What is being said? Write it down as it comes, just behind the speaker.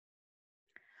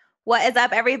What is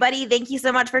up, everybody? Thank you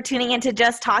so much for tuning in to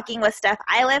Just Talking with Steph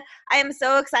Iliff. I am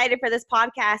so excited for this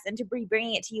podcast and to be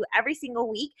bringing it to you every single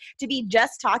week to be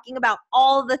just talking about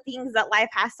all the things that life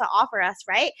has to offer us,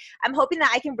 right? I'm hoping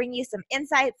that I can bring you some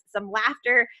insights, some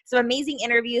laughter, some amazing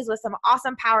interviews with some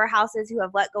awesome powerhouses who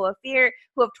have let go of fear,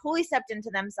 who have totally stepped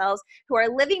into themselves, who are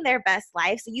living their best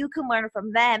life so you can learn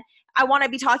from them. I want to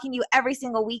be talking to you every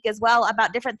single week as well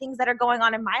about different things that are going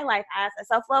on in my life as a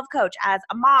self-love coach, as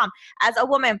a mom, as a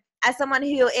woman, as someone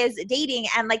who is dating,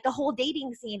 and like the whole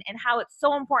dating scene and how it's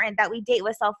so important that we date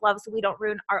with self-love so we don't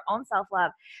ruin our own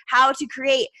self-love. How to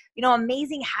create,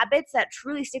 amazing habits that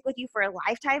truly stick with you for a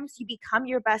lifetime so you become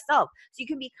your best self, so you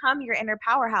can become your inner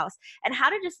powerhouse, and how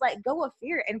to just let go of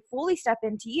fear and fully step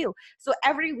into you. So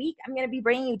every week I'm going to be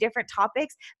bringing you different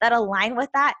topics that align with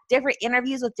that, different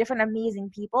interviews with different amazing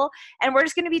people, and we're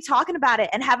just going to be talking about it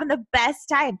and having the best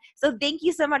time. So thank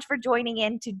you so much for joining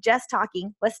in to Just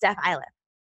Talking with Steph Iliff.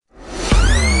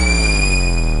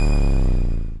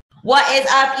 What is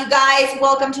up, you guys?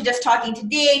 Welcome to Just Talking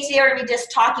today. Today we're going to be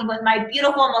just talking with my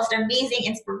beautiful, most amazing,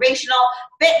 inspirational,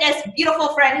 fitness, beautiful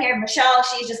friend here, Michelle.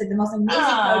 She's just like the most amazing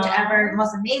coach ever,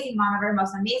 most amazing mom ever,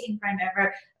 most amazing friend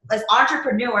ever, as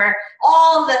entrepreneur,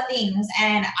 all the things.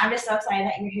 And I'm just so excited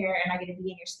that you're here and I get to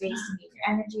be in your space and meet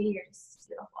your energy. You're just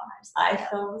beautiful. I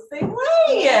feel the same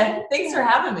way. Thanks for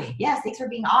having me. Yes, thanks for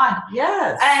being on.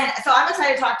 Yes. And so I'm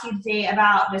excited to talk to you today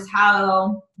about just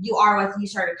how you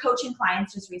started coaching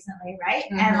clients just recently, right?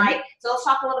 Mm-hmm. And so let's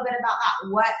talk a little bit about that.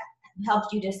 What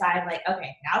helped you decide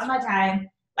okay, now's my time?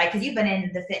 Because you've been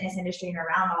in the fitness industry and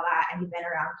around all that, and you've been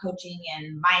around coaching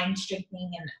and mind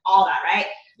strengthening and all that, right?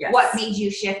 Yes. What made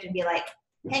you shift and be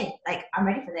hey, I'm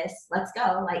ready for this. Let's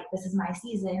go. This is my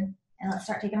season and let's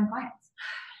start taking on clients.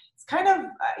 Kind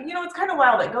of, it's kind of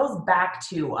wild. It goes back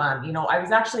to, I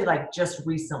was actually just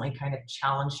recently kind of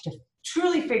challenged to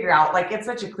truly figure out, it's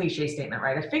such a cliche statement,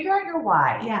 right? To figure out your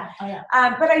why. Yeah. Oh,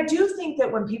 yeah. But I do think that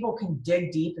when people can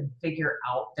dig deep and figure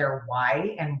out their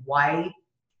why and why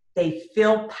they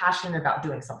feel passionate about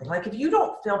doing something. If you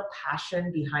don't feel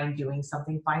passion behind doing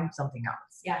something, find something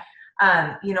else. Yeah.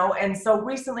 And so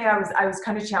recently I was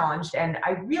kind of challenged, and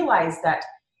I realized that,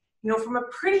 from a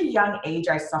pretty young age,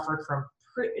 I suffered from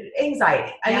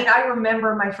anxiety. I mean, I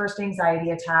remember my first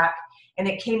anxiety attack, and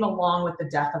it came along with the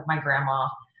death of my grandma.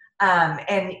 And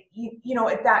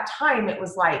at that time it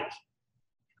was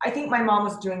I think my mom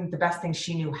was doing the best thing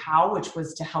she knew how, which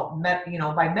was to help by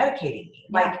medicating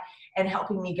me, and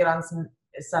helping me get on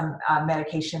some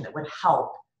medication that would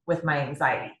help with my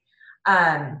anxiety.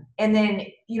 And then,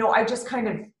 I just kind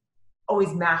of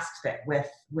always masked it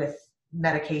with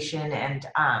medication, and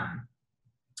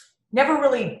never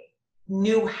really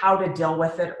knew how to deal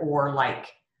with it, or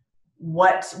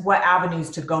what avenues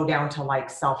to go down to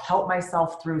self-help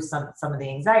myself through some of the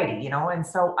anxiety, and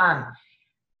so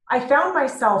I found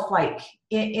myself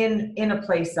in a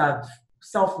place of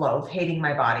self-loathe, hating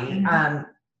my body. Mm-hmm.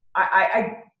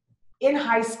 I in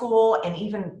high school, and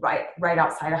even right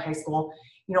outside of high school,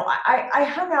 I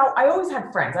hung out. I always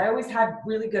had friends. I always had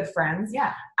really good friends.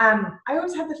 Yeah. I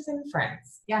always had the thin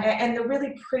friends. Yeah. And the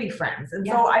really pretty friends. And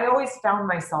so I always found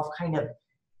myself kind of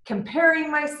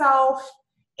comparing myself,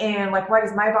 and why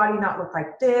does my body not look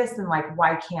like this? And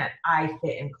why can't I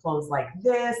fit in clothes like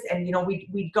this? And,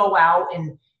 we'd go out,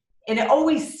 and it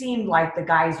always seemed like the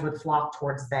guys would flock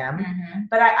towards them. Mm-hmm.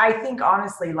 But I think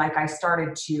honestly, I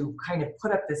started to kind of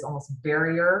put up this almost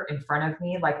barrier in front of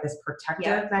me, this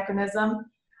protective mechanism.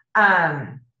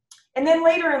 And then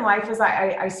later in life, as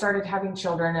I started having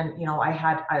children, and, I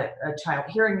had a child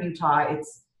here in Utah.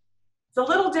 It's a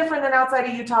little different than outside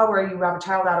of Utah, where you have a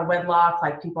child out of wedlock.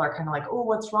 People are kind of oh,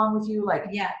 what's wrong with you?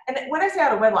 And when I say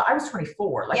out of wedlock, I was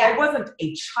 24. I wasn't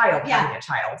a child having a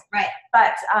child. Right.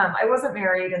 But I wasn't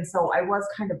married. And so I was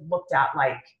kind of looked at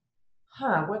why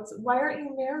aren't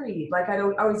you married? I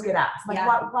don't always get asked,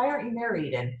 why aren't you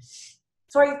married? And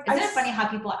so Isn't it funny how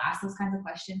people ask those kinds of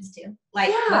questions too?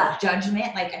 With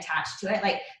judgment, attached to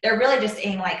it. They're really just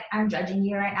saying I'm judging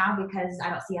you right now because I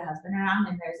don't see a husband around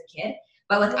and there's a kid.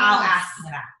 But without asking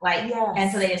that,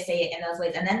 and so they just say it in those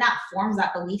ways, and then that forms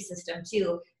that belief system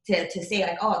too, to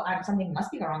say oh, something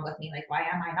must be wrong with me, why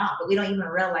am I not? But we don't even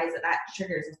realize that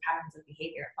triggers as patterns of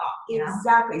behavior and thought.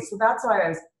 Exactly. So that's why I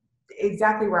was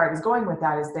exactly where I was going with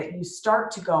that, is that you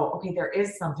start to go, okay, there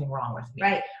is something wrong with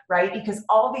me, right? Because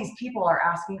all these people are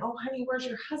asking, oh, honey, where's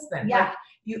your husband? Yeah,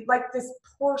 you this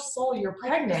poor soul, you're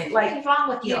pregnant. What's wrong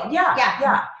with you?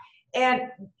 Yeah. And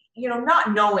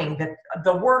not knowing that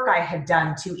the work I had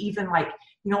done to even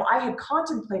I had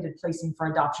contemplated placing for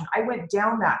adoption. I went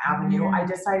down that avenue. I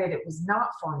decided it was not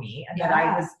for me, and that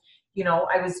I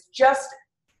was just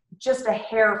just a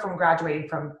hair from graduating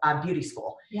from beauty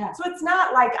school. Yeah. So it's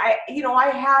not like I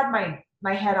had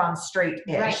my head on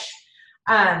straight-ish.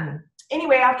 Right.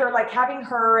 Anyway, after like having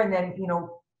her and then,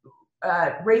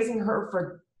 raising her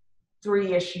for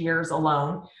 3-ish years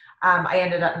alone, I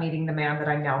ended up meeting the man that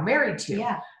I'm now married to.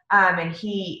 Yeah. And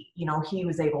he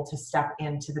was able to step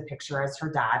into the picture as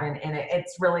her dad. And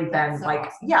it's really been so like,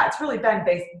 awesome. Yeah, it's really been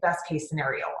best case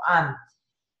scenario.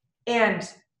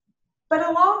 But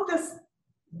along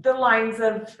the lines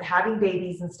of having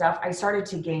babies and stuff, I started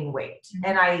to gain weight. Mm-hmm.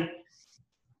 And I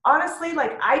honestly,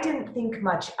 like, I didn't think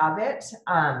much of it.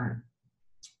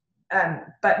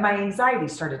 But my anxiety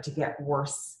started to get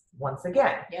worse once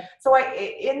again. Yep. So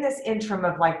in this interim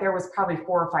of like, there was probably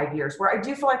 4 or 5 years where I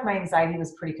do feel like my anxiety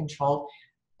was pretty controlled,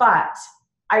 but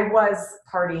I was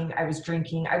partying, I was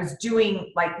drinking, I was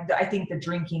doing like, I think the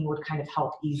drinking would kind of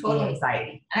help ease the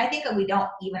anxiety. And I think that we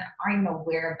aren't even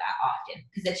aware of that often,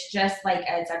 because it's just like,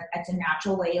 it's a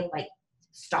natural way of like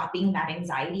stopping that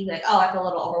anxiety. Like, oh, I feel a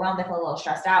little overwhelmed, I feel a little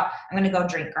stressed out, I'm going to go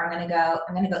drink, or I'm going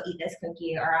to go eat this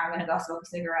cookie, or I'm going to go smoke a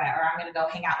cigarette, or I'm going to go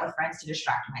hang out with friends to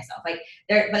distract myself. Like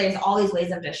but there's all these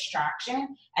ways of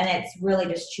distraction, and it's really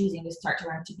just choosing to start to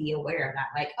learn to be aware of that.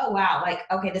 Like, oh wow, like,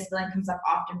 okay, this feeling comes up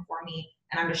often for me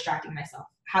and I'm distracting myself.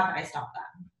 How can I stop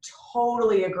that?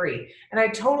 Totally agree. And I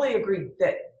totally agree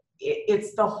that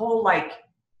it's the whole, like,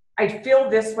 I feel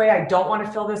this way, I don't want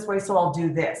to feel this way, so I'll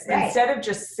do this. Right. Instead of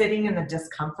just sitting in the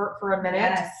discomfort for a minute,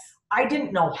 yes. I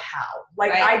didn't know how.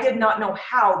 Like, right. I did not know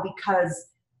how because,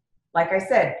 like I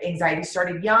said, anxiety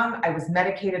started young. I was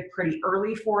medicated pretty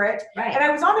early for it. Right. And I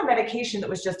was on a medication that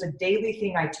was just a daily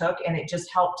thing I took, and it just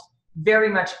helped very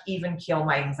much even kill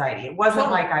my anxiety. It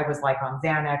wasn't like I was like on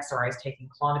Xanax or I was taking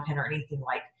Klonopin or anything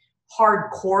like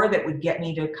hardcore that would get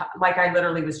me to, like, I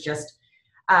literally was just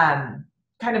kind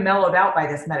of mellowed out by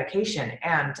this medication.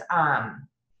 And I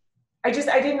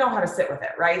didn't know how to sit with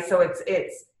it. Right. So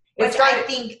I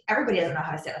think everybody doesn't know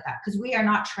how to sit with that because we are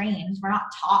not trained. We're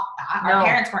not taught that. Our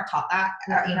parents weren't taught that,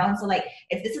 and so like,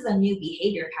 if this is a new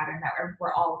behavior pattern that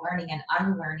we're all learning and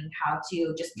unlearning how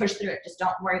to just push through it, just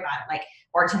don't worry about it, like,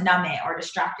 or to numb it or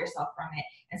distract yourself from it.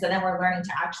 And so then we're learning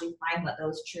to actually find what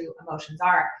those true emotions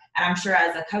are. And I'm sure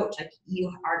as a coach, like, you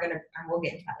are going to, and we'll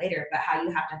get into that later, but how you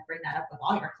have to bring that up with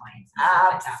all your clients.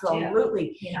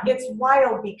 Absolutely. Like It's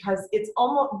wild because it's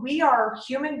almost, we are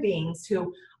human beings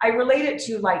who, I relate it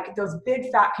to like those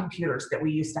big fat computers that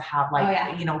we used to have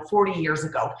 40 years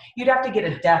ago. You'd have to get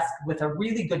a desk with a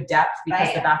really good depth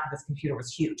because the back of this computer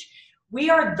was huge. We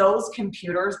are those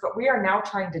computers, but we are now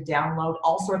trying to download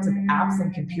all sorts of apps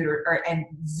and and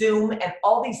Zoom and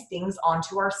all these things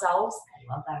onto ourselves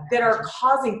that are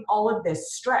causing all of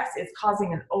this stress. It's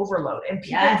causing an overload, and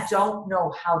people don't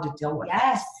know how to deal with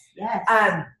it.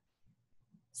 Yes.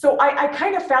 So I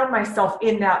kind of found myself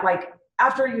in that, like,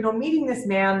 after, meeting this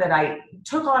man that I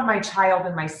took on my child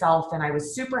and myself, and I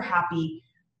was super happy,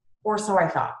 or so I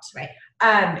thought. Right.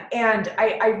 And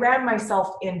I ran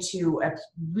myself into a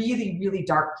really, really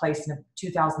dark place in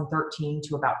 2013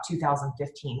 to about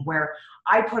 2015, where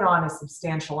I put on a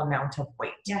substantial amount of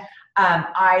weight. Yeah.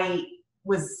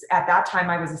 At that time,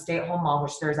 I was a stay-at-home mom,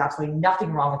 which there's absolutely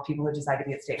nothing wrong with people who decide to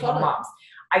be stay-at-home moms.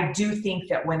 I do think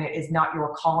that when it is not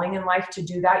your calling in life to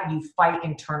do that, you fight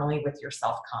internally with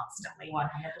yourself constantly. 100%.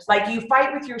 Like, you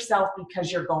fight with yourself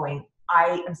because you're going,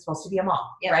 I am supposed to be a mom,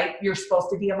 right? You're supposed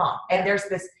to be a mom. And there's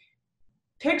this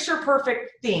picture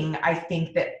perfect thing, I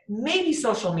think, that maybe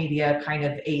social media kind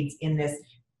of aids in this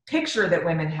picture that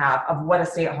women have of what a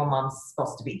stay-at-home mom's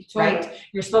supposed to be, right?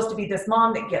 You're supposed to be this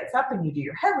mom that gets up and you do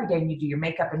your hair every day and you do your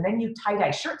makeup and then you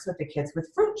tie-dye shirts with the kids with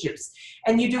fruit juice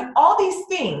and you do all these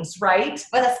things, right?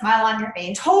 With a smile on your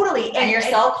face. Totally. And you're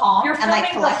so calm. You're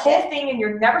filming the whole thing and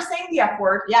you're never saying the F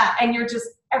word. Yeah. And you're just,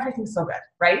 everything's so good,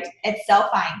 right? It's so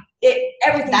fine.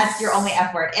 That's your only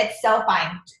F word. It's so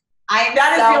fine. Fine.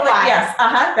 Yes.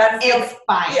 It's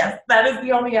fine. Yes, that is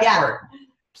the only F word.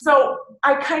 So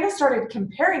I kind of started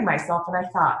comparing myself and I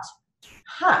thought,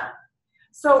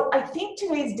 so I think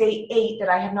today's day 8 that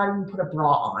I have not even put a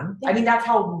bra on. I mean, that's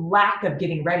how lack of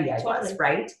getting ready I was,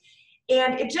 right?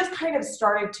 And it just kind of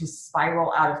started to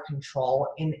spiral out of control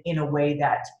in a way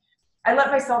that I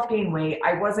let myself gain weight.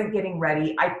 I wasn't getting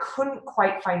ready. I couldn't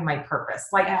quite find my purpose.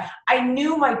 Like, I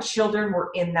knew my children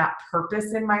were in that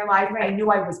purpose in my life. Right. I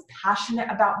knew I was passionate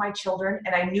about my children,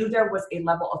 and I knew there was a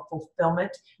level of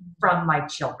fulfillment from my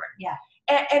children. Yeah.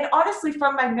 And honestly,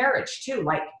 from my marriage too.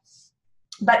 Like,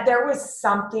 but there was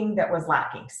something that was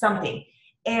lacking, something.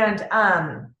 And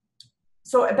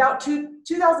so about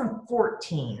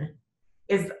 2014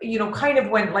 is, you know, kind of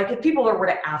when, like, if people were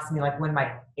to ask me, like, when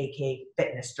my AK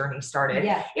fitness journey started,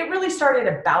 it really started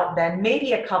about then,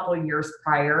 maybe a couple of years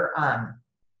prior.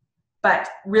 But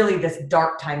really this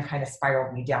dark time kind of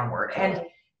spiraled me downward. And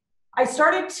I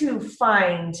started to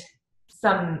find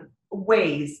some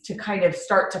ways to kind of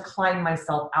start to climb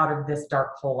myself out of this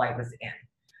dark hole I was in.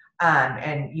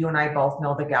 And you and I both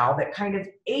know the gal that kind of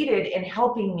aided in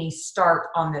helping me start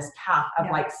on this path of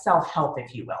like self-help,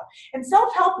 if you will. And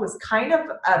self-help was kind of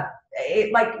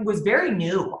it like was very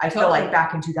new, I feel like,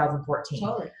 back in 2014.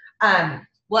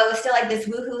 Well, it was still like this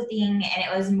woohoo thing, and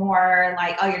it was more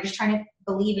like, oh, you're just trying to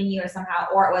believe in you or somehow,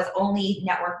 or it was only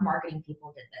network marketing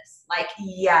people did this. Like,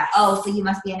 oh, so you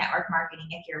must be a network marketing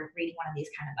if you're reading one of these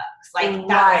kind of books. Like,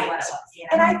 that was what it was. You know?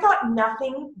 And I thought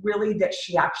nothing really that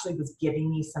she actually was giving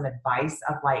me some advice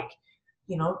of like,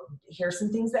 you know, here's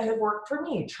some things that have worked for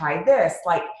me. Try this.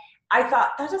 Like, I thought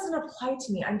that doesn't apply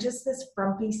to me. I'm just this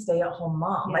frumpy stay-at-home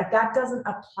mom. Like, that doesn't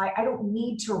apply. I don't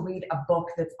need to read a book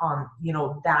that's on, you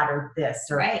know, that or this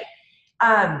or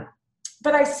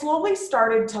but I slowly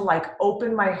started to like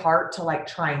open my heart to like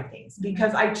trying things,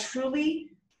 because I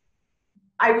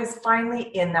was finally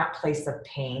in that place of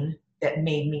pain that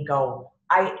made me go,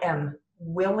 I am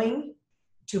willing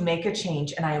to make a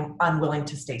change, and I am unwilling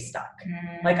to stay stuck.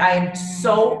 Like, I am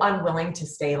so unwilling to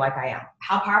stay like I am.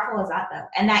 How powerful is that though?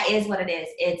 And that is what it is.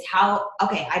 It's how,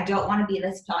 okay, I don't want to be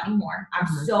this pill anymore. I'm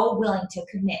so willing to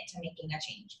commit to making a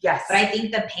change. Yes. But I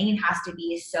think the pain has to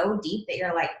be so deep that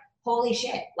you're like, holy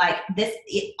shit, like this,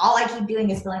 all I keep doing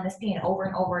is feeling this pain over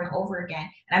and over and over again.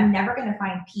 And I'm never going to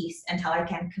find peace until I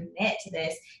can commit to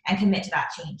this and commit to that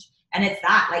change. And it's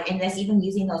that, like, in this, even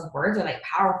using those words are like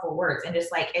powerful words, and just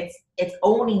like, it's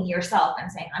owning yourself and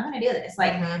saying, I'm going to do this.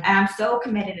 Like, and I'm so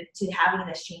committed to having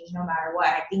this change no matter what.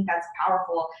 I think that's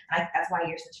powerful. And that's why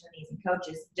you're such an amazing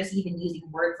coach, is just even using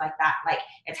words like that. Like,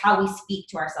 it's how we speak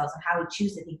to ourselves and how we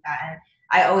choose to think that. And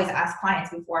I always ask clients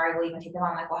before I will even take them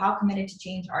on, like, well, how committed to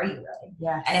change are you really?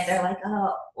 Yes. And if they're like,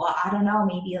 oh, well, I don't know,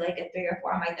 maybe like a 3 or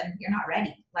 4, I'm like, then you're not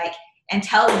ready. Like,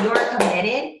 until you're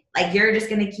committed, like, you're just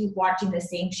going to keep watching the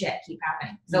same shit keep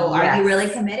happening. So are you really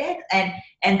committed?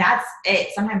 And that's, it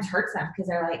sometimes hurts them, because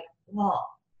they're like, well,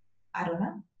 I don't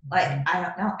know. Like, I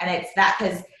don't know. And it's that,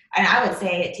 because, and I would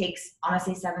say it takes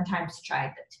honestly 7 times to try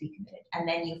to be committed. And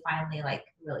then you finally like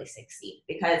really succeed,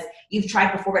 because you've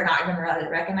tried before, but not even really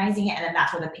recognizing it. And then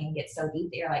that's where the pain gets so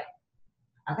deep that you're like,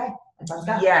 okay, let's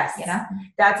go. Yes. You know,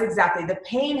 that's exactly. The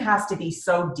pain has to be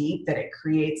so deep that it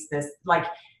creates this, like,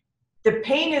 the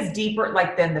pain is deeper,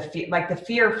 like, than the fear. Like, the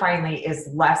fear finally is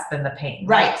less than the pain.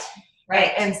 Right.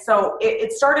 And so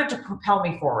it started to propel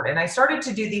me forward. And I started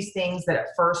to do these things that at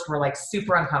first were like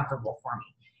super uncomfortable for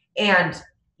me. And,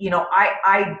 you know,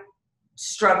 I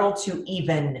struggle to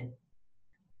even,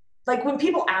 like, when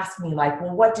people ask me, like,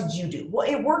 well, what did you do? Well,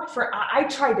 it worked for, I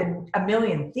tried a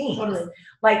million things.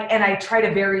 Like, and I tried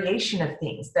a variation of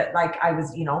things that, like, I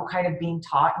was, you know, kind of being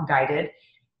taught and guided.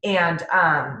 And,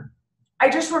 I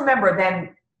just remember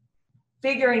then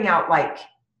figuring out, like,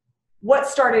 what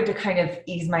started to kind of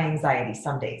ease my anxiety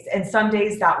some days. And some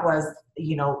days that was,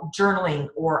 you know, journaling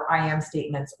or I am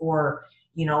statements, or,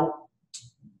 you know,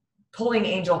 pulling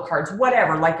angel cards,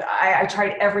 whatever. Like, I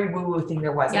tried every woo-woo thing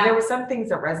there was. And there were some things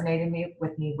that resonated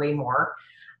with me way more.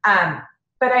 But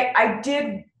I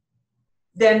did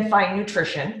then find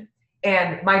nutrition.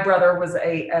 And my brother was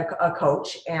a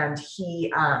coach, and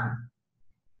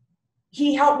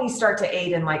he helped me start to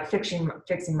aid in like fixing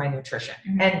my nutrition.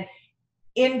 And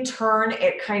in turn,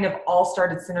 it kind of all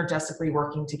started synergistically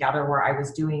working together, where I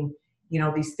was doing, you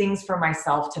know, these things for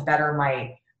myself to better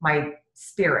my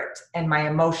spirit and my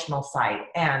emotional side,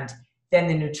 and then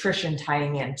the nutrition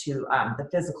tying into the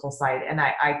physical side. And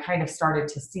I kind of started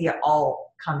to see it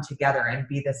all come together and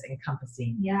be this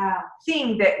encompassing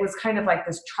thing that was kind of like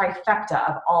this trifecta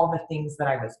of all the things that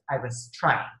I was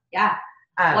trying.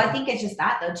 Well, I think it's just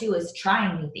that though too, is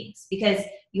trying new things, because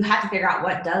you have to figure out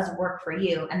what does work for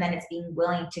you. And then it's being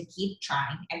willing to keep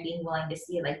trying and being willing to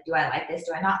see, like, do I like this?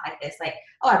 Do I not like this? Like,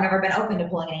 oh, I've never been open to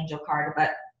pulling an angel card,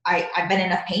 but I've been in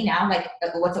enough pain now. Like,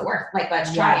 what's it worth? Like,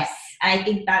 let's try it. And I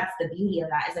think that's the beauty of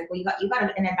that, is like, well, you got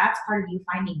to, and then that's part of you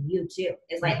finding you too,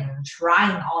 is like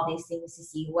trying all these things to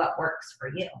see what works for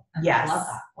you. And I love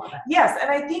that. Yes. And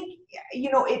I think,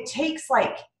 you know, it takes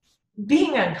like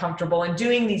being uncomfortable and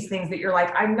doing these things that you're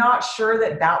like, I'm not sure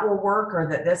that will work or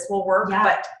that this will work,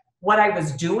 but what I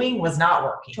was doing was not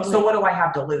working. So what do I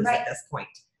have to lose at this point?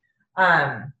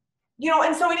 You know,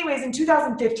 and so anyways, in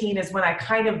 2015 is when I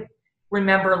kind of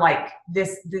remember like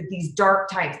these dark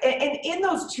times. And in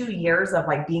those 2 years of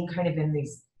like being kind of in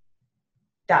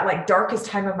that like darkest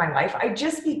time of my life, I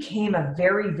just became a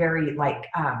very, very like,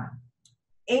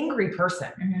 angry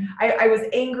person. Mm-hmm. I was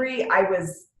angry. I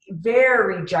was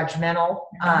very judgmental.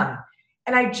 Mm-hmm.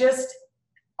 And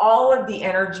all of the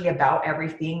energy about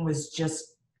everything was just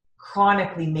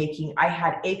chronically I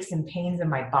had aches and pains in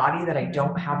my body that I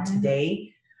don't have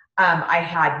today. I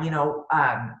had,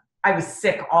 I was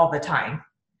sick all the time.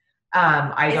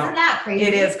 Isn't that crazy?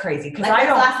 It is crazy. Because when's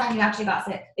the last time you actually got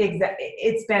sick?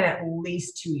 It's been at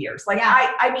least 2 years.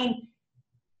 I mean,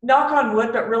 knock on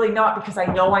wood, but really not, because I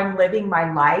know I'm living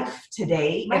my life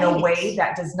today in a way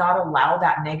that does not allow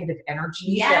that negative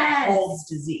energy that holds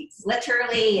disease.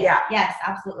 Literally. Yeah. Yes,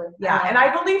 absolutely. Yeah. And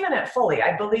I believe in it fully.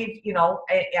 I believe,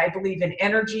 I believe in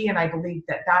energy, and I believe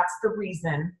that that's the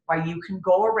reason why you can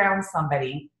go around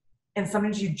somebody and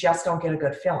sometimes you just don't get a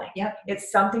good feeling. Yep.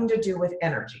 It's something to do with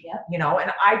energy, yep.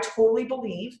 And I totally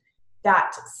believe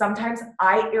that sometimes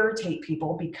I irritate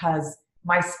people because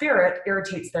my spirit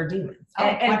irritates their demons. Oh,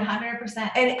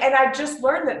 100%. And I've just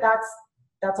learned that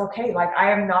that's okay. Like, I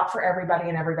am not for everybody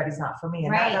and everybody's not for me.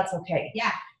 And that's okay.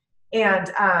 Yeah. And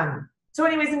so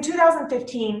anyways, in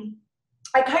 2015,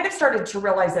 I kind of started to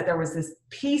realize that there was this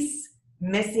piece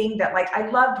missing, that like, I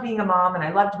loved being a mom and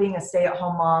I loved being a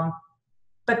stay-at-home mom,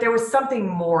 but there was something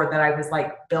more that I was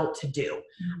like built to do.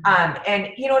 Mm-hmm. And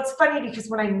it's funny because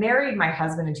when I married my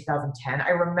husband in 2010, I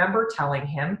remember telling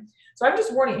him, so I'm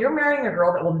just warning, you're marrying a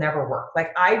girl that will never work.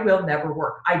 Like, I will never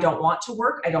work. I don't want to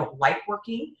work. I don't like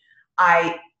working.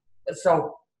 And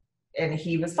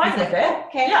he was fine with it.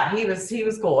 Okay. Yeah, he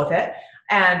was cool with it.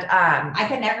 And I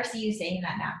could never see you saying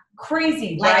that now.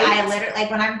 Crazy, like, right? I literally, like,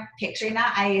 when I'm picturing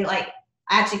that, I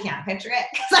actually can't picture it,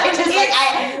 because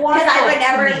I would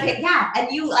never pick. Yeah,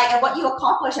 and you and what you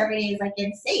accomplish every day is like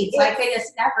insane. So I could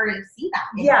just never see that.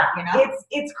 Yeah,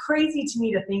 it's crazy to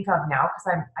me to think of now,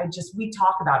 because we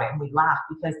talk about it and we laugh,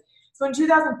 because so in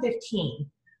 2015,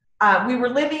 we were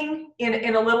living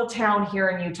in a little town here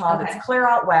in Utah that's clear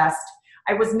out west.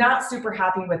 I was not super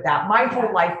happy with that. My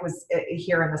whole life was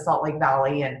here in the Salt Lake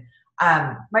Valley, and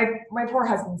my poor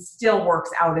husband still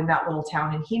works out in that little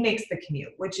town, and he makes the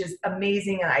commute, which is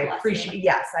amazing. And I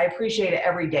appreciate it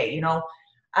every day.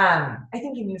 I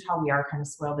think in Utah we are kind of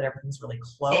spoiled that everything's really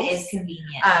close. It is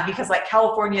convenient. Because like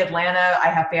California, Atlanta, I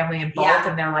have family in both,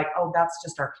 and they're like, oh, that's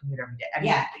just our commute every day. I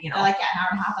mean, they're like, an hour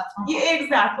and a half, that's fine. Yeah,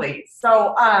 exactly.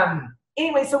 So,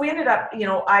 anyway, so we ended up,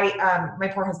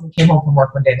 my poor husband came home from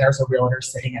work one day, and there was a realtor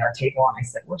sitting at our table, and I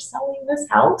said, we're selling this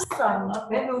house.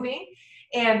 We're moving.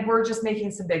 And we're just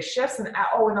making some big shifts. And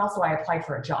also I applied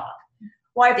for a job.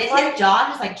 Well, did his jaw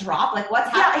just like drop? Like, what's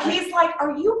happening? Yeah, he's like,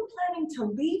 are you planning to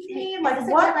leave me? Like,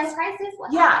 what? Life crisis?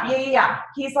 Yeah.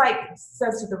 He's like,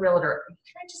 says to the realtor,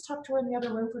 can I just talk to her in the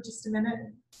other room for just a minute?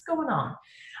 What's going on?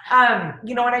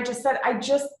 And I just said,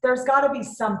 there's got to be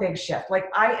some big shift. Like,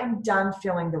 I am done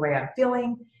feeling the way I'm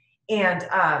feeling. And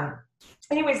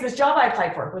anyways, this job I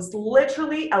applied for was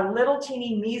literally a little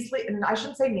teeny measly, and I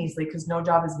shouldn't say measly because no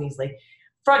job is measly,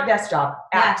 front desk job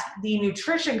at the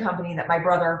nutrition company that my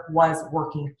brother was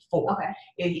working for. Okay.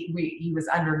 He was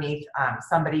underneath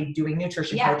somebody doing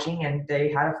nutrition coaching, and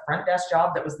they had a front desk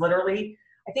job that was literally,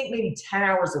 I think, maybe 10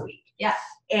 hours a week. Yeah.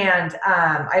 And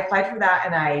I applied for that,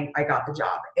 and I got the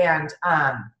job. And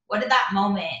what did that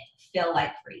moment feel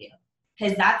like for you?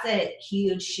 Because that's a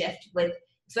huge shift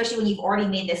especially when you've already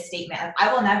made this statement of,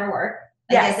 I will never work.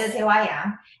 This is who I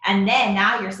am. And then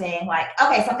now you're saying like,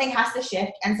 okay, something has to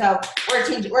shift. And so we're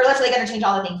literally going to change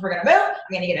all the things. We're going to move. I'm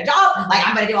going to get a job. Like,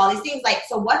 I'm going to do all these things. Like,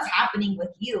 so what's happening with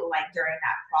you, like, during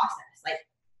that process? Like,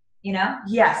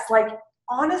 Yes. Like,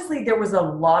 honestly, there was a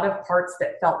lot of parts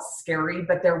that felt scary,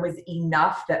 but there was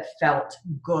enough that felt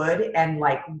good. And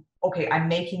like, okay, I'm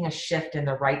making a shift in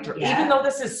the right direction. Even though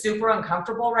this is super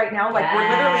uncomfortable right now, like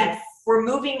we're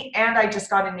moving, and I just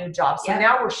got a new job. So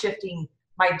now we're shifting.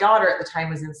 My daughter at the time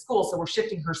was in school, so we're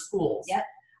shifting her schools. Yep.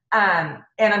 And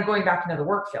I'm going back into the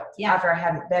work field after I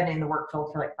hadn't been in the work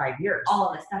field for like 5 years. All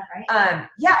of this stuff, right?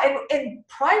 And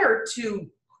prior to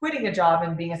quitting a job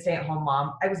and being a stay-at-home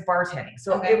mom, I was bartending.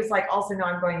 So it was like, also now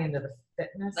I'm going into the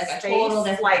fitness like space. A total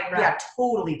different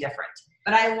totally different.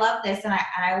 But I love this, and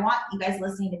I want you guys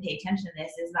listening to pay attention to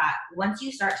this, is that once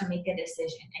you start to make a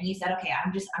decision and you said, okay,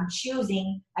 I'm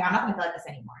choosing, like, I'm not going to feel like this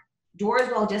anymore. Doors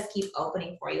will just keep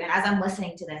opening for you. And as I'm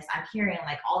listening to this, I'm hearing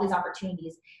like all these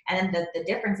opportunities. And then the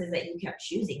difference is that you kept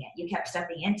choosing it. You kept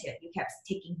stepping into it. You kept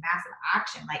taking massive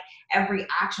action. Like, every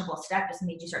actionable step just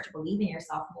made you start to believe in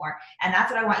yourself more. And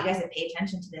that's what I want you guys to pay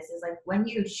attention to this, is like, when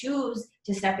you choose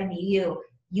to step into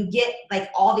you get like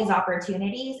all these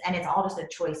opportunities, and it's all just a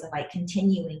choice of like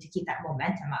continuing to keep that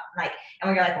momentum up. Like, and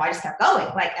when you're like, well, I just kept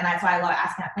going. Like, and that's why I love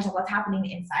asking that question, what's happening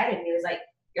inside of you? Is like,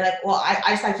 you're like, well, I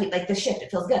just gotta keep like the shift.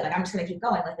 It feels good. Like I'm just gonna keep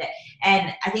going with it.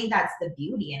 And I think that's the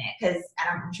beauty in it, because,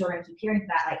 and I'm sure we're gonna keep hearing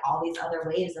that, like all these other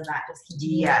waves of that just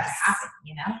continue to happen,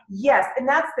 you know? Yes. And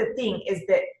that's the thing, is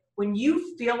that when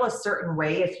you feel a certain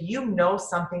way, if you know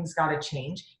something's got to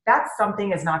change, that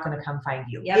something is not going to come find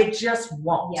you. It just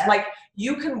won't. Like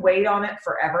you can wait on it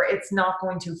forever. It's not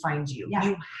going to find you.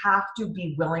 You have to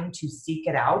be willing to seek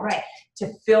it out,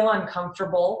 to feel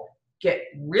uncomfortable, get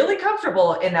really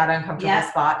comfortable in that uncomfortable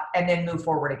spot, and then move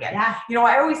forward again. You know,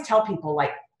 I always tell people,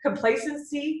 like,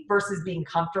 complacency versus being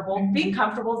comfortable. Being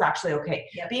comfortable is actually okay.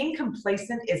 Being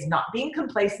complacent is not. Being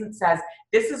complacent says,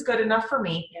 this is good enough for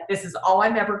me. This is all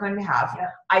I'm ever going to have.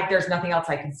 There's nothing else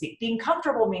I can see. Being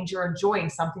comfortable means you're enjoying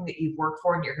something that you've worked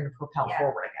for and you're going to propel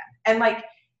forward again. And like,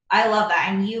 I love that.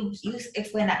 And you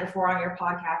explained that before on your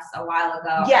podcast a while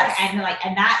ago. And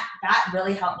that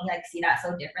really helped me like see that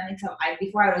so differently. So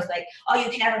before I was like, oh, you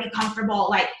can never be comfortable.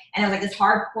 Like, and it was like this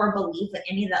hardcore belief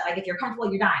in me that like, if you're comfortable,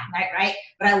 you're dying. Right.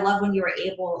 But I love when you were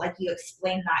able, like you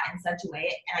explained that in such a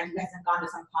way. And like you guys have gone to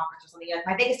some conference or something. You're like,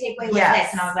 my biggest takeaway was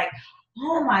this. And I was like,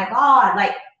 oh my God.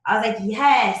 Like, I was like,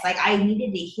 yes, like I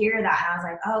needed to hear that. And I was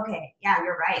like, oh, okay, yeah,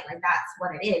 you're right. Like that's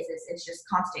what it is. It's just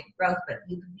constant growth, but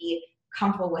you can be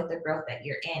comfortable with the growth that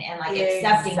you're in and like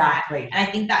accepting that. And I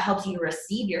think that helps you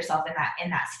receive yourself in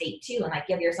that state too, and like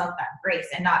give yourself that grace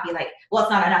and not be like, well, it's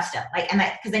not enough still. Like, and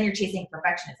that, because then you're chasing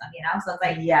perfectionism, you know? So it's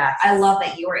like, I love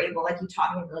that you were able, like you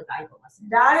taught me a really valuable lesson.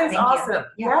 That is awesome.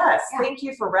 Thank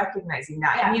you for recognizing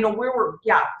that. And you know, we were,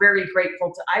 very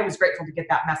grateful I was grateful to get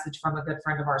that message from a good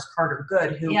friend of ours, Carter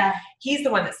Good, who he's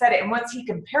the one that said it. And once he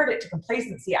compared it to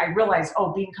complacency, I realized,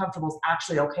 oh, being comfortable is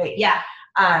actually okay.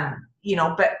 You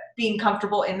know, but being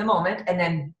comfortable in the moment and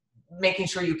then making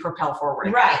sure you propel forward.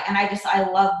 And I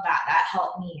love that. That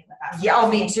helped me with that.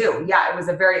 Me too. It was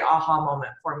a very aha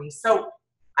moment for me. So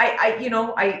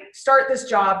I start this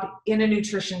job in a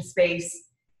nutrition space,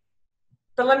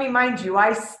 but let me mind you,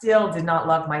 I still did not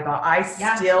love my body. I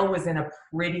still was in a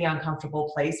pretty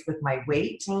uncomfortable place with my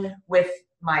weight, with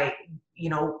my,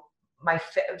 my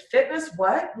fitness.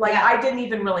 I didn't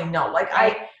even really know. Like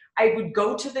I would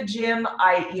go to the gym.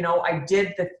 I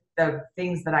did the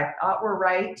things that I thought were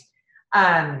right.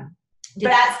 Did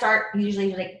that start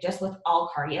usually like just with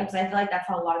all cardio? Because I feel like that's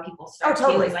how a lot of people start. Oh,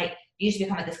 totally. Too, like you used to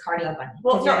become like this cardio bunny.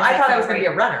 Well, no, I thought I was going to be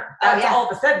a runner. All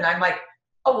of a sudden I'm like,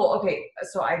 oh, well, okay.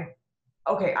 So I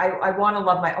want to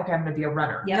love I'm going to be a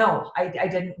runner. No, I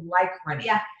didn't like running.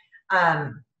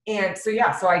 And so,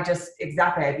 so I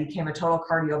I became a total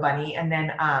cardio bunny. And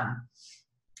then,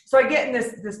 so I get in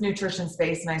this nutrition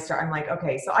space and I'm like,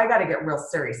 okay, so I got to get real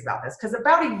serious about this. Cause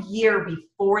about a year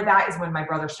before that is when my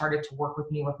brother started to work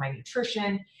with me with my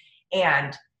nutrition.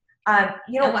 And, and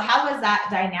how was that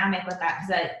dynamic with that?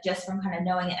 Cause just from kind of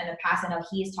knowing it in the past, I know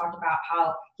he's talked about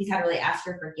how he's had to really ask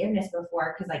for forgiveness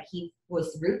before. Cause like he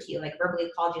was rude to you, like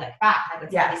verbally called you like fat, like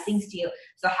would say these things to you.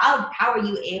 So how are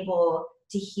you able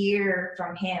to hear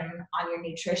from him on your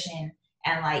nutrition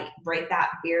and like break that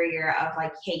barrier of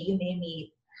like, hey, you made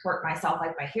me hurt myself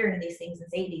like by hearing these things and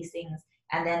say these things,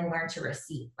 and then learn to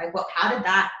receive? Like, how did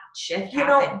that shift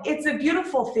happen? It's a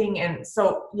beautiful thing. And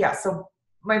so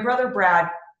my brother Brad,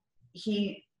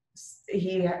 there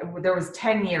was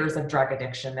 10 years of drug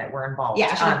addiction that were involved. I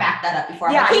should have backed that up before.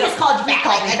 He just called you back.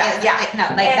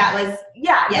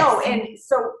 And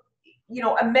so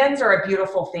amends are a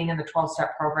beautiful thing in the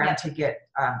 12-step program to get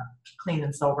clean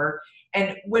and sober.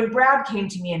 And when Brad came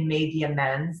to me and made the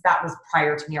amends, that was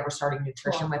prior to me ever starting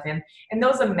nutrition with him. And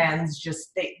those amends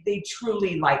just, they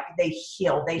truly they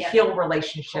heal. They heal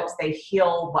relationships. They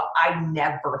heal what I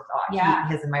never thought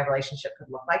his and my relationship could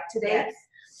look like today.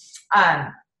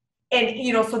 And,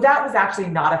 so that was actually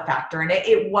not a factor. And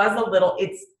it was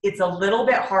it's a little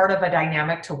bit hard of a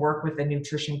dynamic to work with a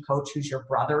nutrition coach who's your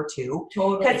brother too.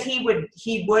 Because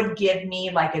he would give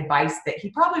me like advice that he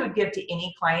probably would give to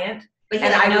any client. And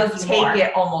I would take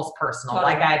it almost personal.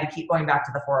 Like I had to keep going back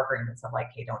to the 4 agreements of like,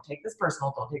 hey, don't take this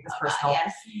personal. Don't take this personal.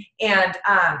 And,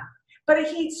 but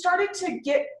he started to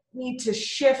get me to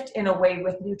shift in a way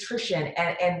with nutrition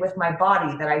and with my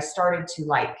body that I started to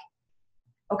like,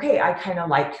 okay, I kind of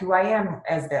like who I am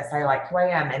as this. I like who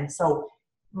I am. And so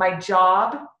my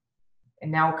job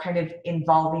and now kind of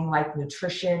involving like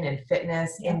nutrition and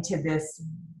fitness into this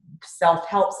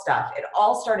self-help stuff, it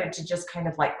all started to just kind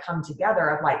of like come together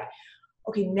of like,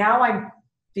 okay, now I'm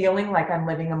feeling like I'm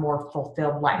living a more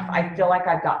fulfilled life. I feel like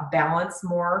I've got balance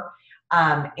more.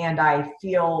 And I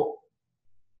feel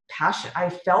passion. I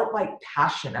felt like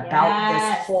passion about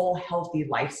this whole healthy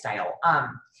lifestyle.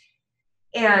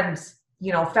 And,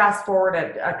 fast forward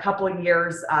a couple of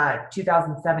years,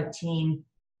 2017,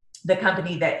 the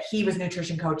company that he was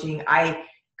nutrition coaching, I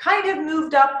kind of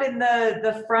moved up in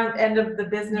the front end of the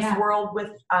business world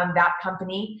with that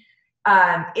company.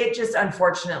 It just,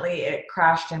 unfortunately, it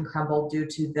crashed and crumbled due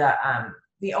to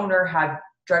the owner had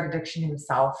drug addiction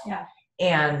himself. Yeah.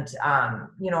 And,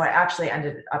 it actually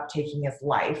ended up taking his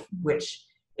life, which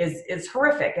is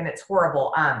horrific and it's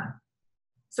horrible.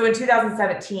 So in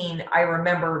 2017, I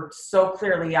remember so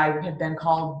clearly I had been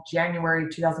called January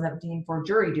 2017 for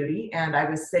jury duty, and I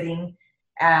was sitting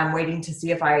waiting to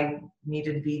see if I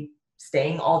needed to be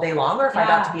staying all day long or if I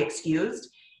got to be excused.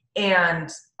 And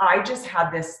I just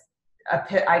had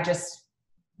I just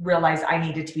realized I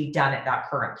needed to be done at that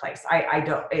current place.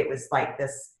 It was like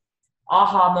this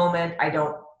aha moment. I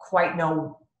don't quite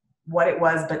know what it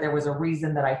was, but there was a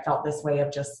reason that I felt this way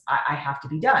of just, I have to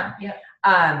be done. Yeah.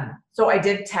 So I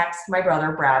did text my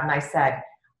brother, Brad, and I said,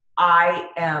 I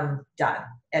am done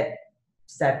at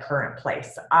said current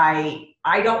place. I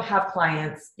don't have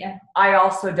clients. Yeah. I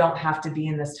also don't have to be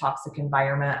in this toxic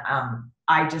environment.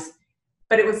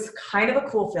 But it was kind of a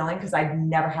cool feeling because I'd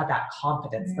never had that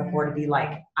confidence before to be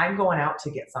like, I'm going out to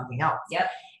get something else. Yep.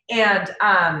 And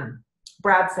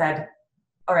Brad said,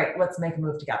 all right, let's make a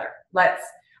move together. Let's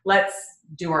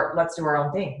do our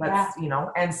own thing.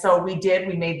 And so we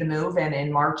made the move. And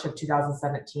in March of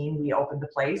 2017, we opened the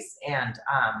place. And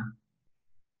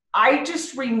I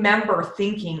just remember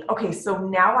thinking, okay, so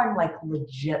now I'm like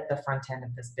legit the front end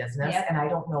of this business and I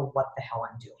don't know what the hell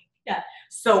I'm doing. Yeah.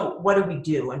 So what do we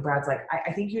do? And Brad's like,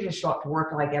 I think you just show up to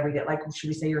work like every day. Like, should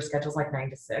we say your schedule's like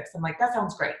 9 to 6? I'm like, that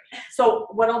sounds great. So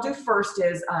what I'll do first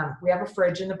is we have a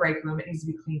fridge in the break room. It needs to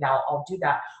be cleaned out. I'll do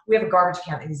that. We have a garbage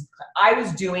can that needs to be cleaned. I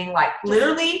was doing like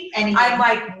literally anything. I'm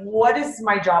like, what does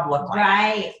my job look like?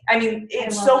 Right. I mean,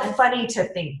 it's so funny to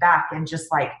think back and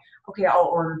just like, okay, I'll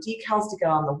order decals to get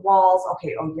on the walls.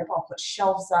 Okay, I'll put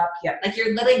shelves up. Yep. Like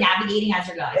you're literally navigating as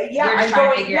you're going. Yeah, you're just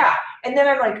trying to figure it out. And then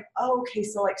I'm like, okay,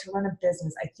 so like to run a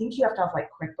business, I think you have to have like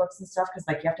QuickBooks and stuff because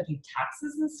like you have to pay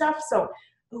taxes and stuff. So,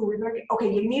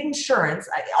 okay, you need insurance.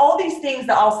 All these things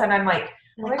that all of a sudden I'm like,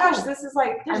 oh my gosh, this is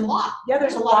like, there's a lot. Yeah,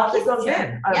 there's a lot that goes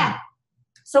in. Yeah.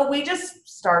 So we just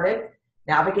started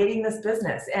navigating this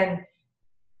business, and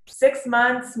 6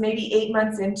 months, maybe 8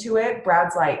 months into it,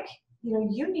 Brad's like,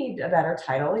 you need a better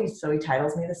title. So he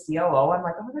titles me the COO. I'm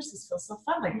like, oh my gosh, this feels so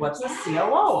fun. Like, what's the COO?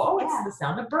 Oh, it's the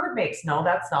sound a bird makes. No,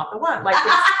 that's not the one. Like,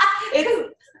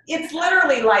 it's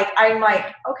literally like, I'm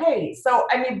like, okay. So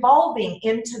I'm evolving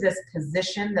into this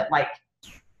position that like,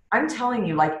 I'm telling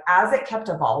you, like, as it kept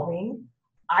evolving,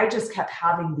 I just kept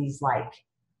having these like,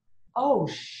 oh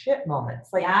shit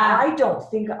moments. Like, I don't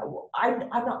think I'm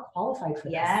not qualified for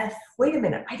this. Yes. Wait a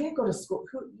minute. I didn't go to school.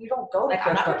 You don't go to like,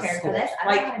 I'm not prepared for this.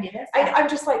 I don't know how to do this. I'm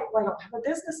just like, well, I don't have a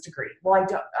business degree. Well, I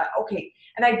don't. Okay.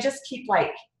 And I just keep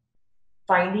like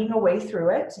finding a way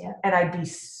through it. Yeah. And I'd be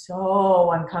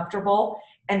so uncomfortable.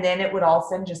 And then it would all of a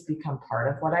sudden just become part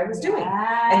of what I was doing.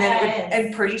 And then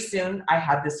and pretty soon I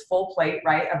had this full plate,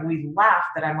 right? And we laughed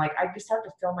that I'm like, I just have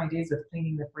to fill my days with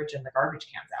cleaning the fridge and the garbage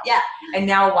cans out. Yeah. And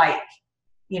now like,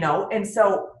 and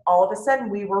so all of a sudden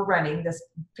we were running this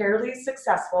fairly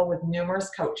successful with numerous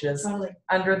coaches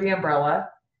under the umbrella,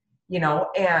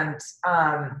 and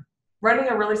running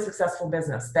a really successful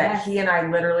business that he and I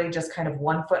literally just kind of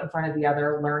one foot in front of the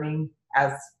other, learning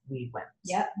as we went.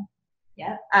 Yep.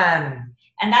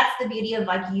 And that's the beauty of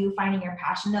like you finding your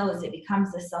passion though, is it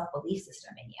becomes this self-belief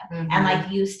system in you. And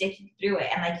like you sticking through it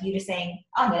and like you just saying,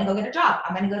 oh, I'm going to go get a job.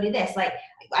 I'm going to go do this. Like,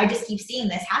 I just keep seeing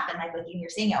this happen. Like with you, you're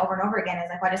seeing it over and over again.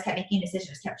 It's like, well, I just kept making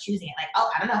decisions, kept choosing it. Like,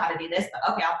 oh, I don't know how to do this,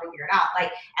 but okay, I'll figure it out.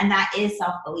 Like, and that is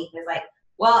self-belief. Is like,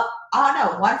 well, oh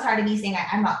no, one side of me saying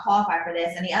I'm not qualified for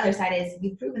this. And the other side is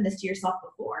you've proven this to yourself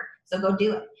before. So go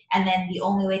do it. And then the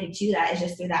only way to do that is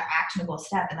just through that actionable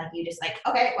step. And like, you just like,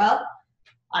 okay, well,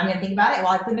 I'm going to think about it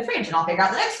while I clean the fridge and I'll figure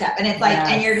out the next step. And it's like,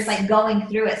 and you're just like going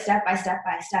through it step by step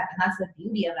by step. And that's the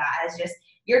beauty of that, is just,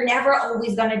 you're never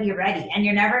always going to be ready. And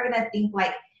you're never going to think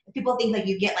like, people think like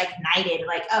you get like knighted,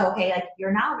 like, oh, okay, like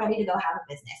you're now ready to go have a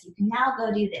business. You can now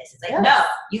go do this. It's like, no,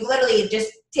 you literally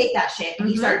just take that shit and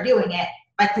you start doing it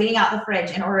by cleaning out the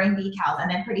fridge and ordering decals.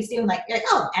 And then pretty soon, like, you're like,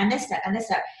 oh, and this step and this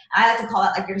step. And I like to call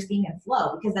it like you're just being in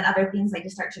flow, because then other things like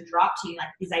just start to drop to you, like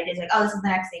these ideas, like, oh, this is the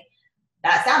next thing.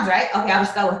 That sounds right. Okay, I'll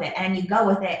just go with it. And you go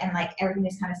with it, and like everything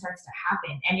just kind of starts to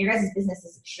happen. And your guys' business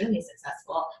is extremely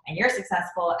successful, and you're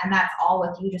successful, and that's all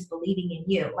with you just believing in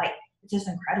you. Like, it's just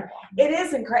incredible. It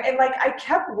is incredible. And like, I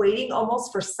kept waiting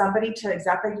almost for somebody to,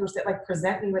 exactly like you were saying, like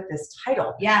present me with this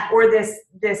title. Yeah. Or this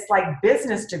like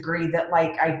business degree that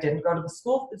like I didn't go to the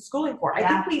schooling for. I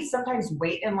think we sometimes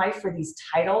wait in life for these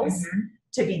titles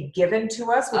to be given to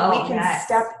us when we can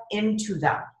step into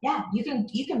them. Yeah, you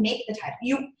can make the title.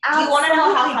 You Do you want to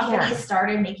know how companies can.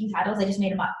 started making titles? They just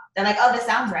made them up. They're like, oh, this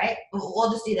sounds right.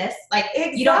 We'll just do this. Like,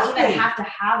 Exactly. You don't even have to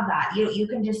have that. You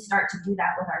can just start to do that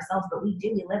with ourselves. But we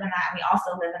live in that. And we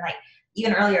also live in, like,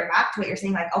 even earlier back to what you're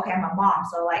saying, like, okay, I'm a mom.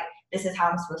 So, like, this is how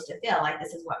I'm supposed to feel. Like,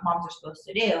 this is what moms are supposed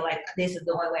to do. Like, this is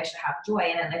the only way I should have joy.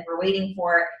 And then if we're waiting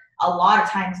for, a lot of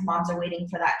times moms are waiting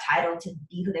for that title to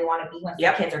be who they want to be when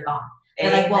their kids are gone.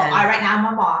 They're like, well, right now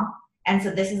I'm a mom. And so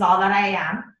this is all that I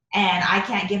am. And I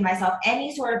can't give myself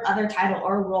any sort of other title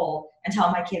or role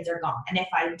until my kids are gone. And if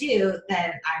I do,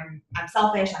 then I'm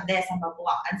selfish, I'm this, I'm blah, blah,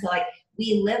 blah. And so, like,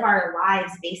 we live our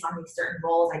lives based on these certain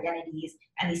roles, identities,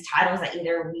 and these titles that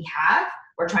either we have,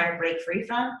 we're trying to break free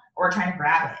from, or we're trying to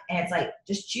grab it. And it's like,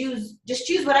 just choose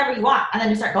whatever you want, and then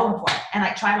just start going for it and,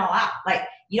 like, try it all out. Like,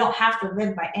 you don't have to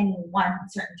live by any one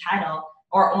certain title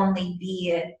or only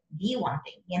be one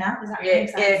thing, you know? Does that make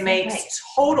sense? It makes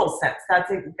total sense. That's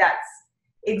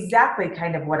exactly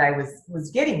kind of what I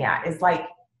was getting at, is like,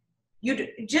 you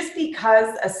just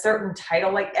because a certain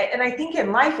title, like, and I think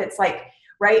in life it's like,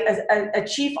 right, as a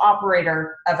chief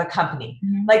operator of a company,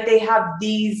 like, they have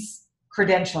these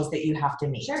credentials that you have to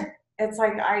meet. Sure. It's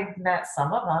like, I met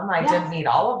some of them. I didn't meet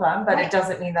all of them, but it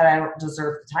doesn't mean that I don't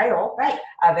deserve the title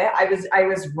of it. I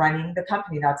was running the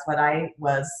company. That's what I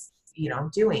was,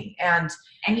 doing. And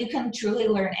you can truly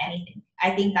learn anything.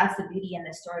 I think that's the beauty in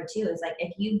this story too, is like,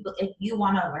 if you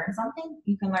want to learn something,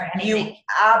 you can learn anything. You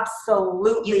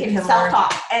absolutely can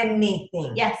self-taught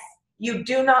anything. Yes. You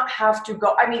do not have to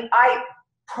go. I mean,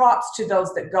 props to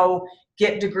those that go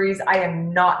get degrees. I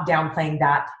am not downplaying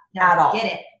that at all.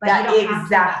 Get it. But that you don't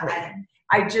exactly.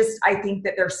 Have to I think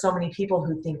that there's so many people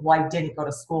who think, well, I didn't go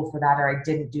to school for that, or I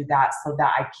didn't do that, so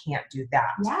that I can't do that.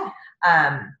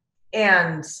 Yeah.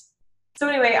 And so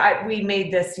anyway, we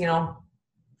made this,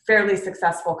 fairly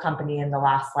successful company in the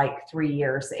last, like, 3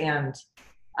 years. And,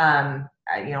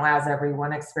 as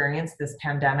everyone experienced, this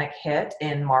pandemic hit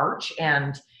in March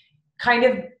and kind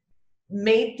of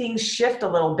made things shift a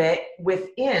little bit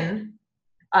within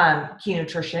Key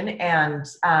Nutrition, and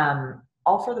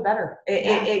all for the better.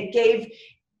 It gave,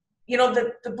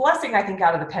 the blessing, I think,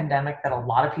 out of the pandemic that a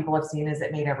lot of people have seen is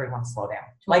it made everyone slow down.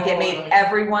 Like, it made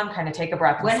everyone kind of take a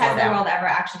breath and slow down. When has the world ever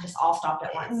actually just all stopped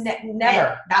at once? Never. And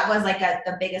that was like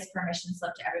the biggest permission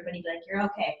slip to everybody. Be like, you're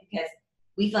okay, because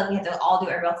we feel like we have to all do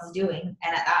what everybody else is doing.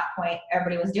 And at that point,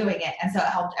 everybody was doing it. And so it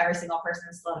helped every single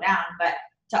person slow down. But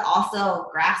to also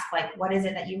grasp, like, what is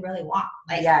it that you really want?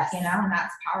 Like, yes. And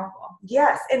that's powerful.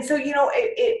 Yes. And so,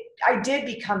 I did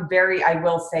become very, I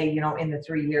will say, in the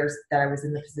 3 years that I was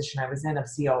in the position I was in of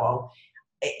COO,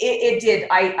 it did,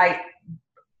 I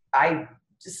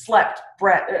slept,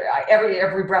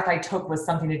 every breath I took was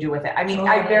something to do with it. I mean,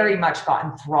 I very much got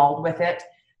enthralled with it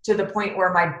to the point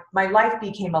where my life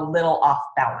became a little off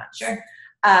balance. Sure.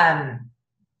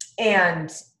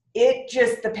 And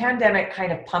the pandemic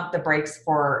kind of pumped the brakes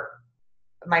for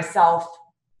myself,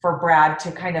 for Brad,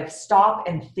 to kind of stop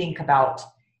and think about,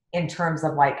 in terms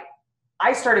of, like,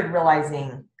 I started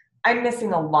realizing I'm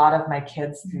missing a lot of my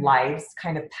kids' lives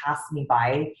kind of pass me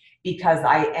by because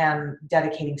I am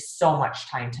dedicating so much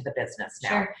time to the business now.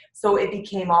 Sure. So it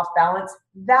became off balance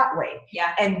that way.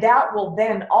 Yeah. And that will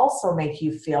then also make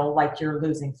you feel like you're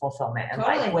losing fulfillment, and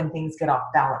like when things get off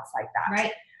balance like that.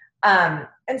 Right.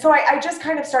 And so I just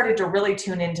kind of started to really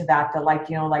tune into that, like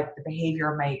the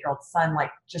behavior of my 8-year-old son,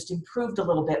 like, just improved a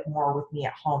little bit more with me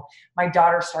at home. My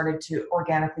daughter started to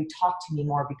organically talk to me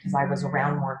more because I was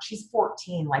around more. She's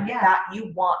 14, like that,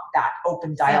 you want that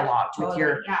open dialogue with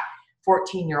your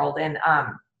 14-year-old. And,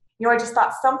 I just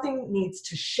thought something needs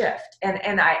to shift.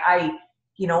 And I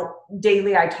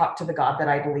daily I talk to the God that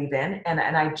I believe in, and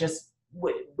I just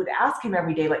would ask him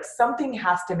every day, like, something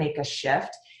has to make a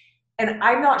shift. And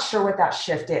I'm not sure what that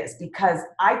shift is, because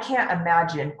I can't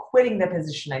imagine quitting the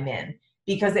position I'm in,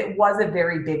 because it was a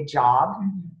very big job.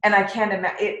 And I can't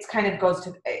imagine, it kind of goes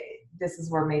to, this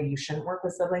is where maybe you shouldn't work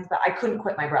with siblings, but I couldn't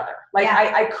quit my brother. Like,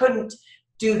 I couldn't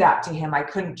do that to him. I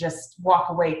couldn't just walk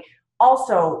away.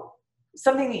 Also,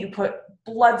 something that you put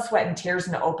blood, sweat, and tears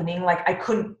into opening, like, I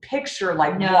couldn't picture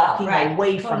walking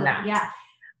away from that. Yeah.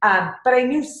 But I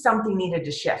knew something needed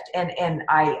to shift. And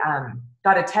I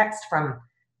got a text from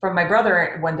my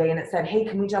brother one day, and it said, hey,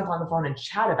 can we jump on the phone and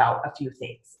chat about a few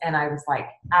things? And I was like,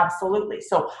 absolutely.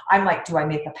 So I'm like, do I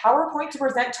make a PowerPoint to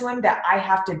present to him that I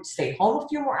have to stay home a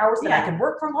few more hours that I can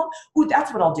work from home? Ooh,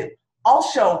 that's what I'll do. I'll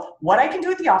show what I can do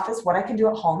at the office, what I can do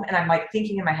at home. And I'm like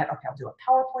thinking in my head, okay, I'll do a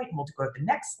PowerPoint, and we'll go to the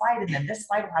next slide, and then this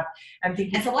slide will have, I'm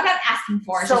thinking. And so what I'm asking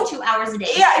for is just 2 hours a day.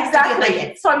 Yeah,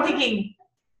 exactly. So I'm thinking,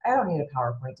 I don't need a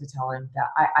PowerPoint to tell him that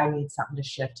I need something to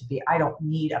shift to be. I don't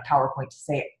need a PowerPoint to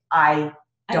say I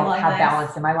don't have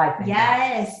balance in my life anymore.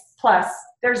 Yes. Plus,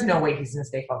 there's no way he's going to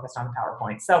stay focused on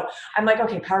PowerPoint. So I'm like,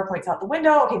 okay, PowerPoint's out the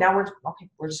window. Okay, now we're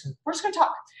just going to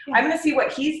talk. Yeah. I'm going to see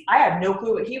what I have no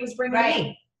clue what he was bringing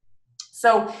me.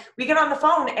 So we get on the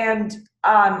phone and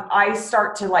I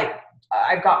start to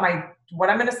I've got what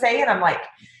I'm going to say. And I'm like,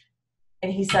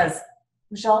 and he says,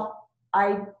 Michelle,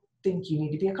 I think you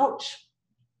need to be a coach.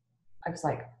 I was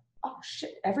like, oh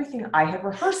shit, everything I had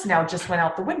rehearsed now just went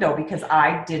out the window because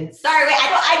I didn't. Sorry, wait,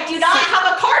 I do not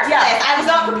have a card for this. I was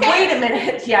not prepared. Wait a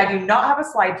minute. Yeah, I do not have a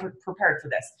slide prepared for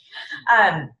this.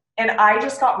 And I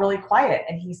just got really quiet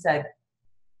and he said,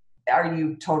 are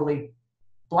you totally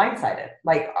blindsided?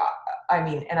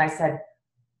 And I said,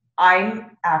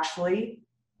 I'm actually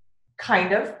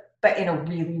kind of, but in a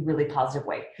really, really positive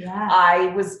way. Yeah. I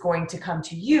was going to come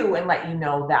to you and let you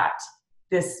know that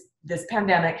this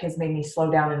pandemic has made me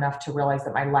slow down enough to realize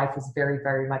that my life is very,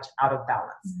 very much out of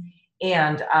balance.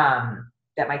 And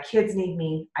that my kids need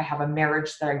me. I have a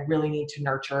marriage that I really need to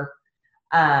nurture.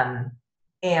 And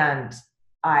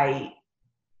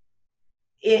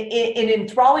in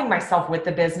enthralling myself with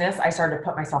the business, I started to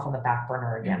put myself on the back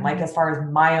burner again. Mm-hmm. Like as far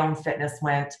as my own fitness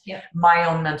went, my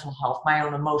own mental health, my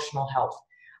own emotional health,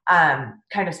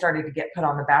 kind of started to get put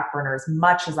on the back burner as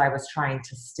much as I was trying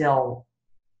to still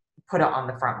put it on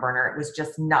the front burner. It was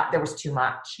just there was too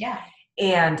much. Yeah.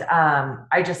 And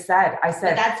I said,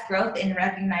 but that's growth in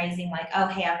recognizing oh,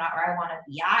 hey, I'm not where I want to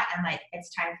be at. And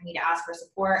it's time for me to ask for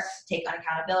support, take on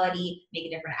accountability, make a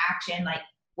different action.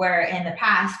 Where in the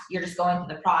past, you're just going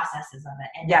through the processes of it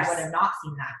and you would have not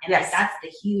seen that. And that's the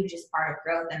hugest part of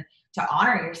growth, and to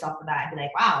honor yourself for that and be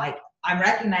wow, I'm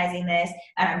recognizing this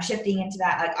and I'm shifting into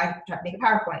that. I try to make a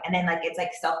PowerPoint and then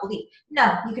it's self-belief.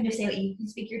 No, you can just say you can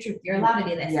speak your truth. You're allowed to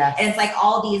do this. Yes. And it's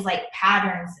all these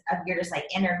patterns of your just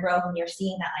inner growth, and you're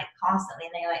seeing that constantly,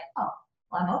 and then you're oh,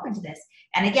 well, I'm open to this.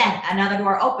 And again, another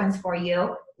door opens for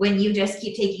you when you just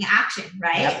keep taking action,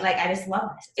 right? Yep. I just love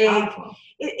this. It's powerful.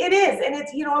 It is. And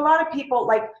it's, a lot of people,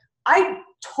 I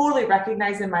totally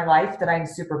recognize in my life that I'm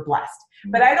super blessed,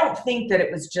 but I don't think that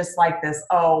it was just this,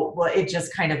 oh, well, it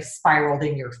just kind of spiraled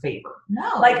in your favor.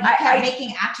 No, I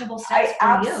making actionable steps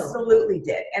I absolutely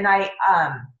did. And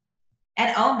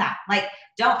and own that.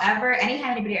 Don't ever,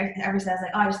 anytime anybody ever says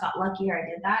oh, I just got lucky or I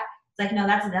did that, it's no,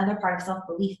 that's another part of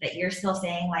self-belief that you're still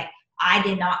saying I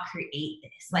did not create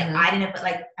this. I didn't, but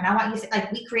and I want you to say,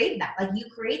 we created that. You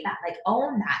create that,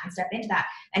 own that and step into that.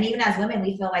 And even as women,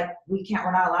 we feel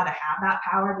we're not allowed to have that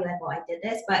power, be well, I did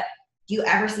this. But do you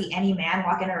ever see any man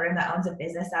walk in a room that owns a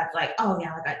business that's oh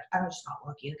yeah, I just got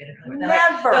lucky to get it? Never.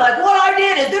 They're what I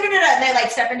did is and they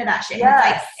step into that shit.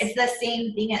 Yes. It's the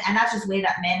same thing. And that's just the way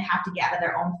that men have to get out of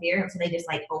their own fear. So they just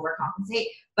overcompensate.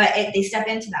 But they step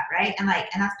into that, right? And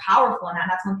and that's powerful. And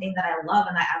that's one thing that I love,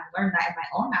 and I've learned that in my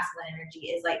own masculine energy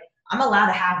is I'm allowed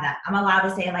to have that. I'm allowed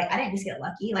to say I didn't just get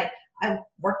lucky. I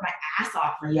worked my ass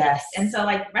off for this. And so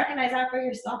recognize that for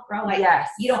yourself, bro.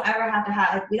 You don't ever have to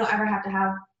have we don't ever have to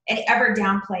have ever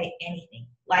downplay anything.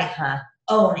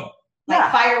 Own it.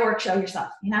 Fireworks, show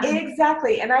yourself.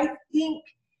 Exactly. And I think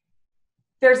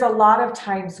there's a lot of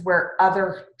times where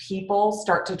other people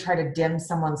start to try to dim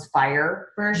someone's fire.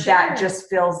 For sure. That just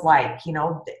feels when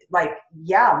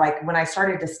I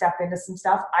started to step into some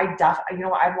stuff, I've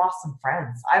lost some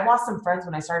friends. I've lost some friends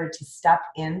when I started to step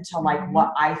into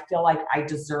what I feel I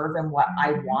deserve and what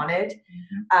I wanted.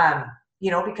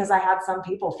 Because I had some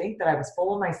people think that I was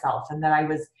full of myself and that I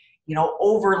was,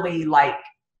 overly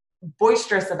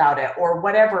boisterous about it or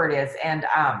whatever it is. And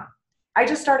I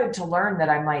just started to learn that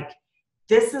I'm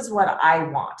this is what I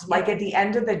want. At the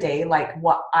end of the day,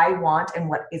 what I want and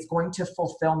what is going to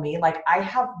fulfill me, I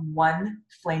have one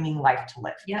flaming life to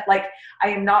live. Yeah. I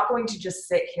am not going to just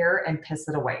sit here and piss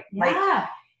it away. Yeah.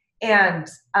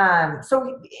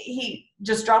 So he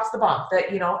just drops the bomb that,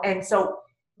 and so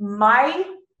my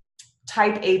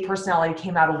type A personality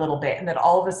came out a little bit, and then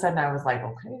all of a sudden I was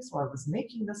okay, so I was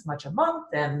making this much a month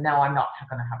and now I'm not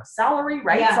going to have a salary,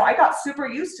 right? Yeah. So I got super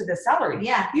used to this salary.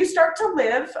 Yeah. You start to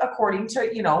live according to,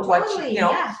 totally,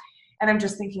 what, and I'm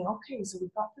just thinking, okay, so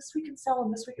we've got this week in sale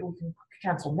and this week we can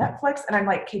cancel Netflix. And I'm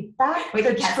okay, back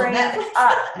the train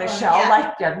up, Michelle.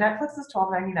 Netflix is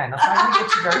 $12.99. That's not going to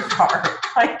get you very far.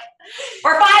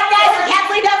 For $5,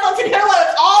 canceling Netflix and Hulu,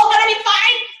 it's all going to be fine.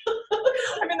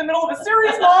 I'm in the middle of a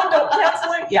series, Mom. Don't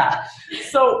cancel it. Yeah.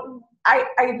 So I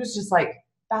was just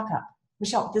back up.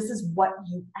 Michelle, this is what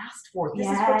you asked for. This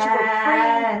is what you were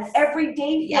praying every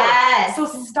day for. Yes. So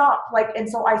stop. And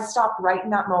so I stopped right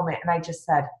in that moment and I just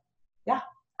said, yeah,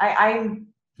 I'm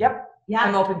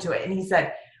open to it. And he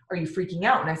said, are you freaking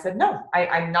out? And I said, no,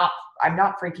 I'm not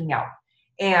freaking out.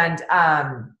 And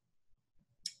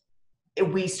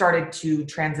we started to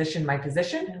transition my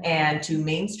position and to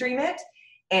mainstream it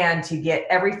and to get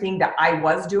everything that I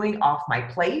was doing off my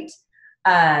plate,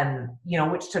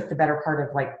 which took the better part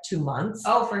of like 2 months.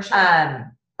 Oh, for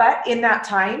sure. But in that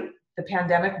time, the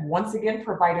pandemic once again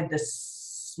provided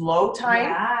this slow time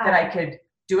that I could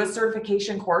do a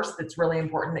certification course that's really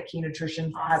important that Key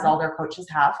Nutrition has all their coaches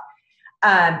have,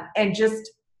 and just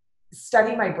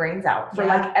study my brains out for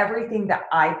like everything that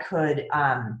I could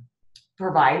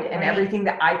provide and everything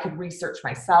that I could research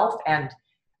myself, and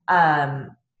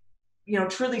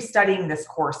truly studying this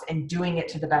course and doing it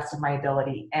to the best of my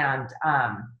ability, and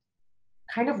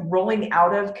kind of rolling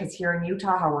out of, because here in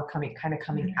Utah, how we're coming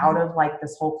out of like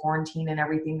this whole quarantine and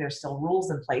everything, there's still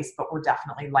rules in place, but we're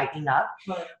definitely lightening up,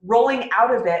 rolling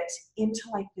out of it into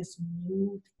like this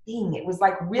new thing. It was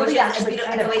like really actually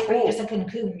kind of cool. Just a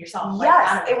cocoon yourself.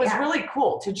 Yes, it was really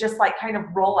cool to just like kind of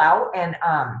roll out, and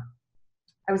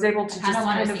I was able to just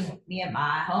kind of see me and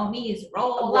my homies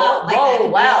roll out.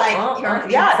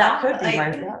 Yeah, that could be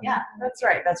yeah. That's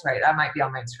right. That might be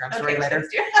on my Instagram story later.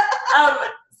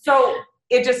 So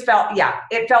it just felt,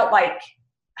 it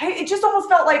just almost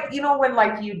felt like, when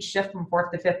like you'd shift from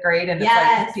 4th to 5th grade and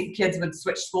it's like kids would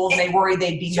switch schools and they worry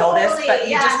they'd be noticed, but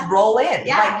you just roll in.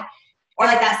 Yeah. Or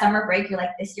like that summer break, you're like,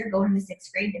 this year going into 6th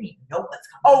grade, they don't even know what's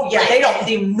coming. Oh yeah, they don't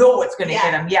even know what's going to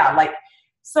hit them. Yeah, like,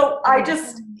 so I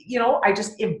just, I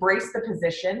just embraced the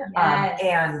position,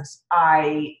 and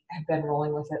I have been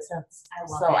rolling with it since.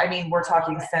 I mean, we're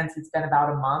talking since it's been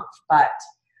about a month, but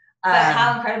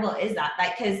how incredible is that?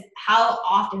 Like, because how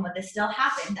often would this still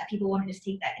happen that people want to just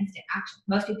take that instant action?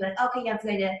 Most people are like, okay, yeah, it's a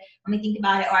good idea. Let me think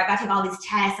about it. Or I got to take all these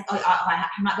tests. Like,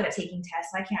 I'm not good at taking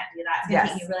tests, so I can't do that. It's going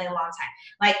to take me a really long time.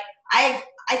 Like, I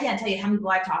can't tell you how many people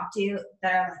I talk to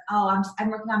that are like, oh, I'm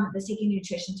working on this taking a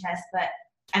nutrition test,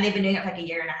 and they've been doing it for like a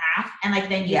year and a half. And like,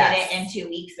 then you get it in 2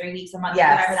 weeks, 3 weeks, a month,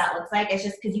 whatever that looks like. It's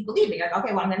just because you believe it. You're like,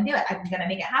 okay, well, I'm going to do it. I'm going to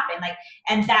make it happen. Like,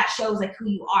 and that shows like who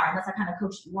you are. And that's the kind of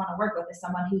coach you want to work with, is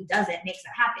someone who does it, makes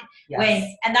it happen.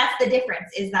 And that's the difference,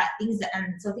 is that things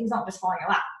don't just fall in your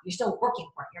lap. You're still working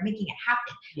for it. You're making it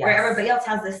happen. Where everybody else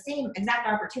has the same exact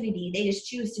opportunity. They just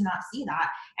choose to not see that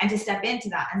and to step into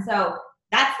that. And so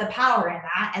that's the power in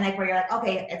that. And like, where you're like,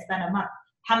 okay, it's been a month.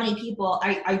 How many people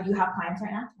are you have clients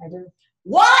right now? I do.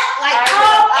 What? Like,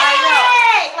 I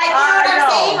know. Like, you know what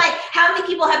I'm saying? Like, how many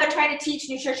people have been trying to teach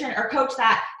nutrition or coach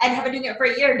that and have been doing it for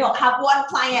a year and don't have one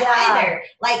client either?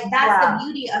 Like, that's the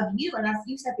beauty of you, and that's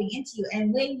you stepping into you.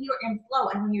 And when you're in flow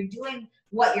and when you're doing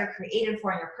what you're created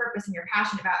for and your purpose and you're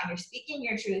passionate about and you're speaking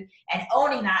your truth and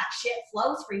owning that, shit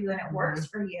flows for you and it works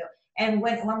for you. And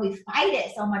when we fight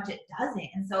it so much, it doesn't.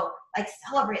 And so, like,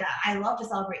 celebrate that. I love to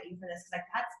celebrate you for this, because like,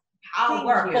 that's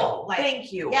powerful.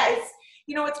 Thank you. Yes.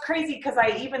 It's crazy, because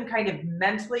I even kind of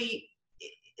mentally,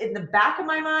 in the back of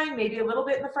my mind, maybe a little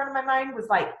bit in the front of my mind, was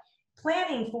like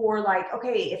planning for like,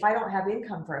 okay, if I don't have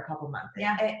income for a couple months,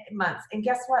 and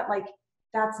guess what? Like,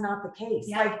 that's not the case.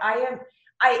 Like, I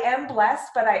am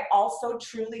blessed, but I also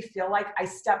truly feel like I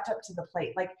stepped up to the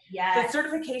plate. Like, the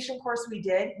certification course we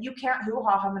did, you can't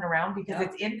humming around, because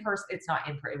it's in person. It's not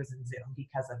in person. It was in Zoom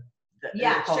because of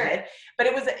COVID. Sure. But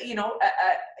it was,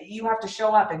 you have to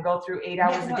show up and go through 8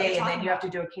 hours a day, and then you have to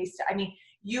do a case. I mean,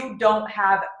 you don't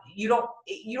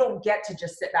get to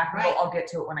just sit back and go, I'll get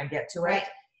to it when I get to it.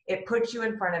 It puts you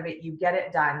in front of it. You get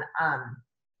it done.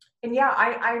 And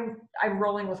I'm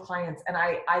rolling with clients, and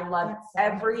I love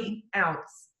every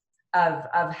ounce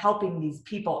of helping these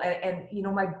people. And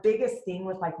my biggest thing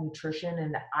with like nutrition,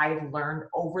 and I've learned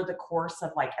over the course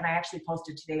of like, and I actually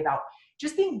posted today about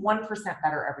just being 1%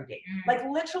 better every day. Like,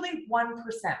 literally 1%.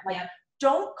 Like,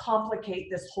 don't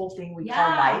complicate this whole thing we call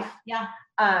life.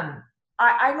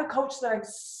 I'm a coach that I'm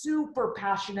super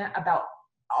passionate about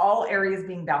all areas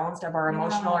being balanced of our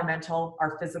emotional, our mental,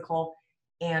 our physical,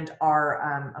 and our,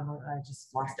 I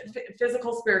just lost it.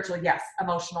 Physical, spiritual, yes,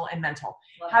 emotional, and mental.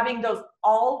 Having those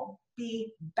all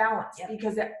be balanced,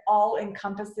 because it all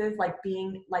encompasses like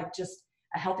being like just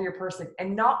a healthier person,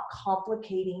 and not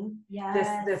complicating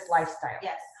this lifestyle.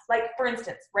 Like, for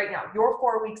instance, right now, you're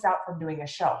 4 weeks out from doing a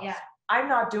show. I'm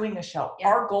not doing a show.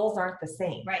 Our goals aren't the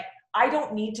same. I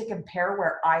don't need to compare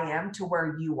where I am to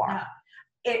where you are.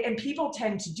 And people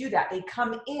tend to do that. They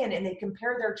come in and they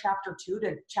compare their chapter 2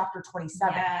 to chapter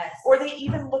 27. Or they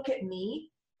even look at me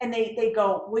and they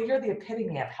go, well, you're the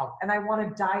epitome of health. And I want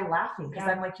to die laughing, because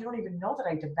I'm like, you don't even know that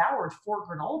I devoured 4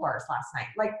 granola bars last night.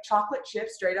 Like, chocolate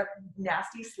chips, straight up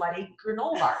nasty, slutty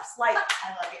granola bars. Like,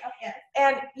 I love you.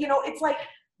 And, it's like,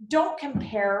 don't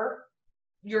compare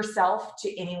yourself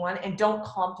to anyone, and don't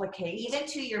complicate. Even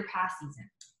to your past season.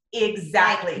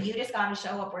 Exactly. Like, you just got to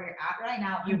show up where you're at right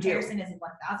now. Comparison is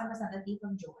 1000% the thief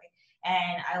of joy.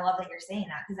 And I love that you're saying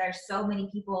that, because there's so many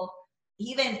people,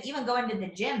 even going to the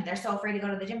gym, they're so afraid to go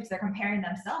to the gym because they're comparing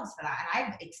themselves for that.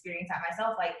 And I've experienced that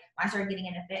myself. Like, when I started getting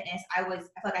into fitness, I feel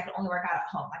like I could only work out at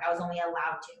home. Like, I was only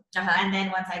allowed to. And then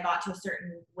once I got to a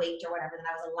certain weight or whatever, then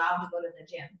I was allowed to go to the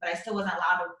gym. But I still wasn't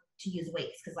allowed to use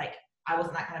weights because, like, I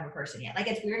wasn't that kind of a person yet. Like,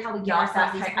 it's weird how we get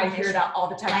ourselves these I hear that all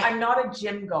the time. Like, I'm not a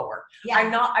gym goer. Yeah.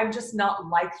 I'm just not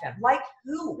like them. Like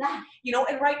who? Yeah. You know,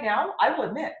 and right now, I will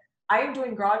admit, I am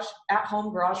doing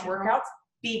at-home garage workouts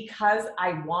because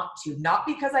I want to, not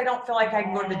because I don't feel like I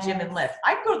can go to the gym and lift.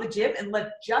 I can go to the gym and lift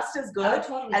just as good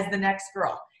as the next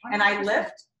girl. 100%. And I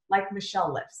lift like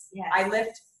Michelle lifts. Yes. I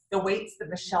lift the weights that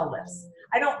Michelle lifts.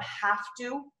 I don't have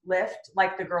to lift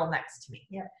like the girl next to me.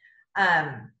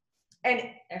 Yeah.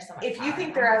 And so if you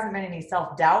think there hasn't been any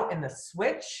self-doubt in the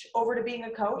switch over to being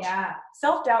a coach,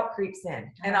 self-doubt creeps in.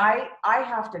 And I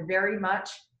have to very much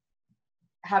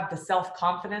have the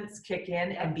self-confidence kick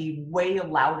in and be way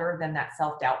louder than that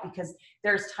self-doubt, because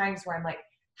there's times where I'm like,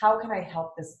 how can I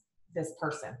help this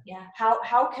person? Yeah.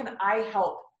 How can I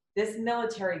help this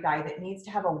military guy that needs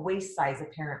to have a waist size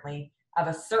apparently of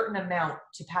a certain amount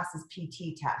to pass his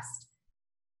PT test?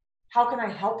 How can I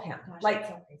help him? Gosh, like,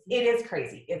 so it is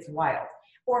crazy. It's wild.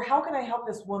 Or how can I help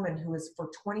this woman who has for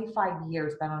 25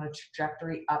 years been on a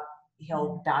trajectory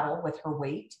uphill battle with her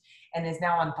weight and is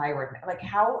now on thyroid? Like,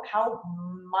 how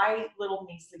my little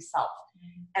measly self.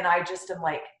 And I just am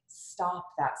like, stop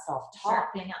that self-talk.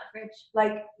 Start cleaning out the fridge.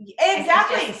 Like,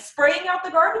 exactly. Spraying out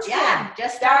the garbage can.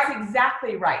 Just start. That's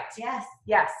exactly right. Yes.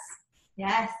 Yes.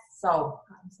 Yes. So,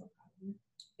 I'm so proud of you.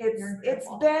 It's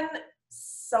been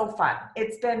so fun.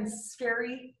 It's been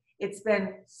scary. It's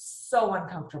been so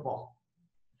uncomfortable.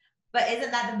 But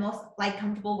isn't that the most like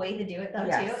comfortable way to do it though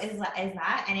too? Is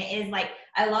that, and it is like,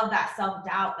 I love that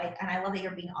self-doubt, like, and I love that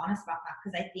you're being honest about that,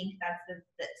 because I think that's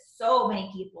that so many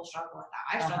people struggle with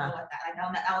that. I struggle with that. I know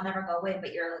that I'll never go away,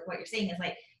 but what you're saying is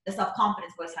like the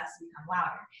self-confidence voice has to become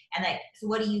louder. And like, so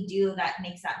what do you do that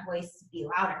makes that voice be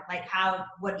louder? Like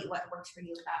what works for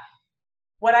you with that?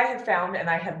 What I have found, and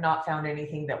I have not found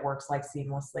anything that works like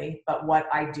seamlessly, but what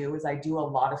I do is I do a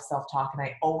lot of self-talk, and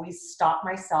I always stop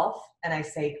myself and I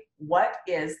say, what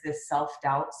is this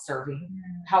self-doubt serving?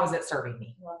 How is it serving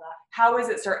me? Love that. How is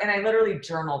it serving? And I literally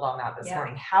journaled on that this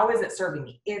morning. How is it serving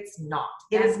me? It's not.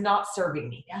 It is not serving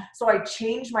me. Yeah. So I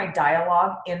change my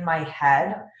dialogue in my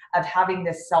head of having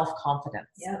this self-confidence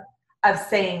of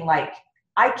saying, like,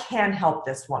 I can help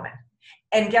this woman.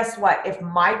 And guess what? If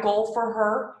my goal for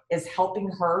her is helping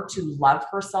her to love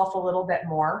herself a little bit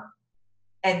more,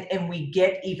 and we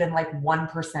get even like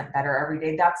 1% better every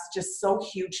day, that's just so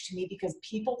huge to me, because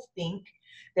people think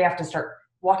they have to start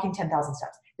walking 10,000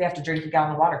 steps. They have to drink a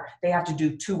gallon of water. They have to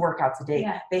do 2 workouts a day.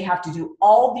 Yeah. They have to do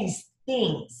all these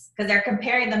things. Because they're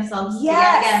comparing themselves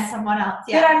to someone else.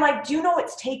 Yeah. And I'm like, do you know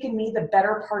it's taken me the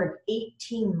better part of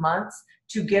 18 months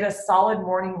to get a solid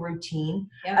morning routine,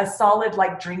 a solid,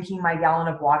 like, drinking my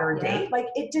gallon of water a day? Like,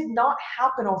 it did not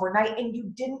happen overnight, and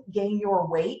you didn't gain your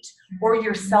weight or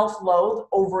your self-loathe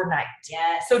overnight.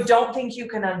 Yes. So don't think you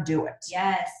can undo it.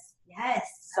 Yes. Yes.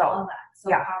 So, I love that. So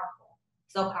powerful.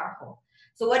 So powerful.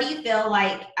 So what do you feel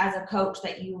like as a coach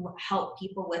that you help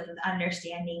people with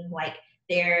understanding, like,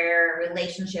 their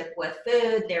relationship with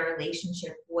food, their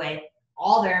relationship with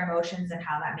all their emotions and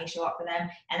how that may show up for them,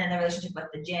 and then the relationship with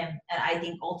the gym, and I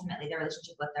think ultimately their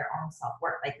relationship with their own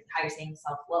self-worth, like how you're saying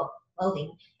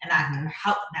self-loathing, and that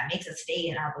makes us stay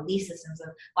in our belief systems of,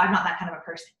 well, I'm not that kind of a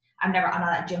person. I'm not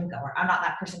that gym goer. I'm not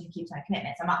that person who keeps my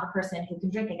commitments. I'm not the person who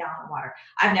can drink a gallon of water.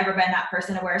 I've never been that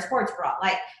person to wear a sports bra,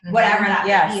 like whatever that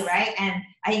may be, right? And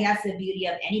I think that's the beauty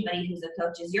of anybody who's a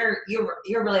coach, is you're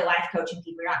really life coaching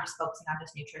people. You're not just focusing on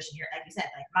just nutrition. You're, like you said,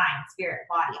 like mind, spirit,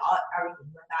 body, everything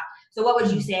with that. So what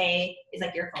would you say is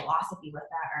like your philosophy with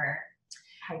that, or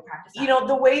how you practice that? You know,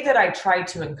 the way that I try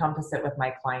to encompass it with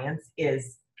my clients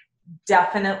is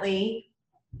definitely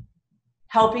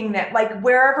helping them, like,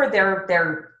 wherever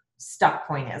their stuck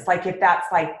point is. Like, if that's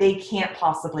like they can't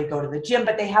possibly go to the gym,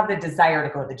 but they have the desire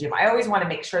to go to the gym, I always want to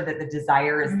make sure that the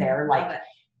desire is there. Like,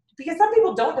 because some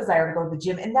people don't desire to go to the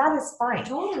gym, and that is fine.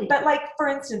 Totally. But like, for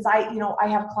instance, I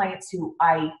have clients who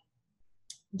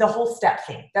the whole step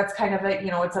thing, that's kind of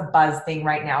it's a buzz thing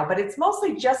right now, but it's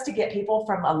mostly just to get people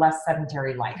from a less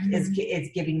sedentary life is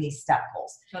giving these step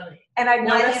goals. Totally. And I've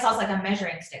noticed, I think it's also like a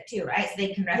measuring stick too, right? So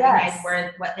they can recognize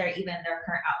what their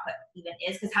current output even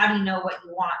is. Because how do you know what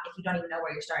you want if you don't even know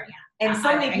where you're starting at? And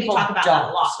so many people you talk about don't.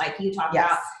 that a lot. Like, you talk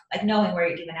about like knowing where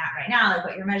you're even at right now, like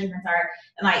what your measurements are,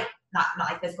 and like not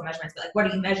like physical measurements, but like, what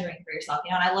are you measuring for yourself?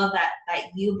 You know, and I love that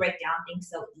you break down things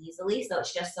so easily. So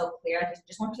it's just so clear. Like,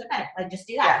 just 1% better. Like, just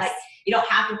do that. Like, you don't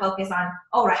have to focus on,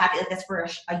 oh, I have to do this for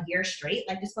a year straight.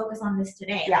 Like, just focus on this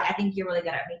today. Like, I think you're really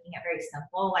good at making it very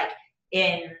simple. Like,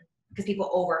 because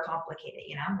people overcomplicate it,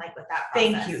 you know, like with that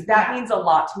process. Thank you. That means a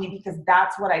lot to me, because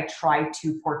that's what I try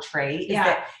to portray, is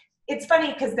that it's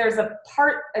funny, because there's a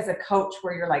part as a coach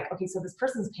where you're like, okay, so this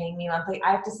person's paying me monthly.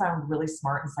 I have to sound really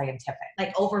smart and scientific.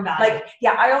 Like overvalued. Like,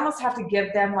 yeah, I almost have to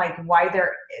give them like why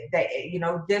you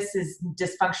know, this is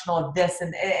dysfunctional of this,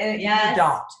 and you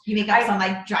don't. You make up some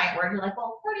like giant word. You're like,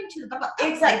 well, according to the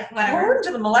exactly, like, according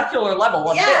to the molecular level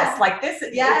of this, like this,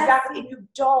 exactly. And you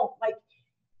don't, like,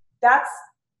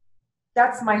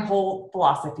 that's my whole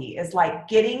philosophy, is like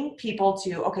getting people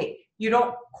to, okay, you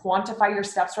don't quantify your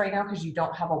steps right now because you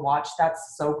don't have a watch.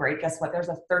 That's so great. Guess what? There's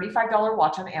a $35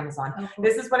 watch on Amazon. Oh, cool.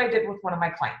 This is what I did with one of my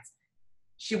clients.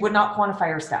 She would not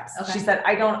quantify her steps. Okay. She said,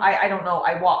 I don't know.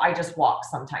 I just walk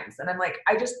sometimes. And I'm like,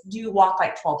 do you walk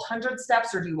like 1,200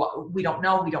 steps, or do you walk? We don't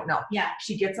know. Yeah.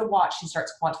 She gets a watch. She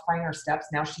starts quantifying her steps.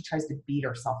 Now she tries to beat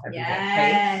herself every day.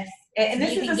 Okay? And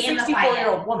this is a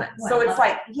 64-year-old woman. So it's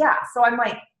like, so I'm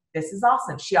like, this is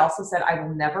awesome. She also said, I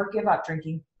will never give up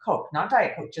drinking Coke, not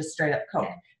Diet Coke, just straight up Coke.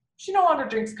 Okay. She no longer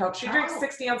drinks Coke. She drinks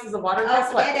 60 ounces of water.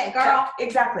 Guess what? Get it, girl.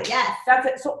 Exactly. Yes. That's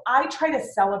it. So I try to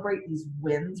celebrate these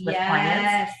wins with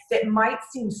clients that might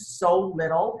seem so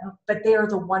little, but they are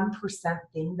the 1%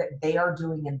 thing that they are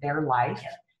doing in their life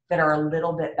that are a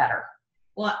little bit better.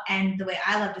 Well, and the way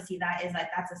I love to see that is like,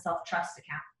 that's a self-trust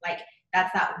account. Like,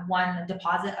 that's that one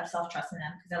deposit of self-trust in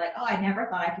them, because they're like, oh, I never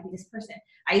thought I could be this person.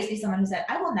 I used to be someone who said,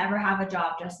 I will never have a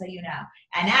job, just so you know.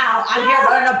 And now I'm here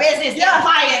running a business, getting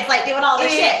clients, like doing all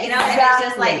this shit, you know? And it's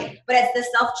just like, but it's the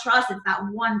self-trust. It's that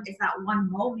one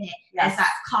moment. It's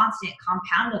that constant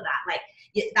compound of that. Like,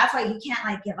 that's why you can't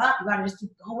like give up. You got to just keep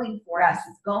going for it.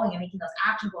 Keep going and making those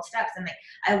actionable steps. And like,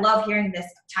 I love hearing this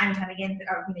time and time again.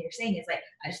 Everything that you're saying is like,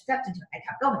 I just stepped into it. I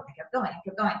kept going.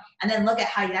 And then look at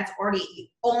how that's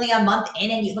already only a month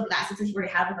in, and you look at that success you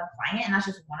already had with a client, and that's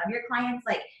just one of your clients.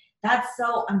 Like, that's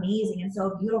so amazing and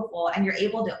so beautiful. And you're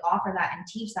able to offer that and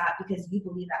teach that because you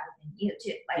believe that within you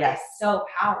too. Like, it's so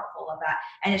powerful of that.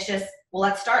 And it's just, well,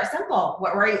 let's start simple.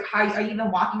 Are you even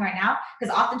walking right now?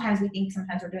 Because oftentimes we think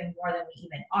sometimes we're doing more than we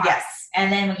even are. Yes.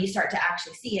 And then when you start to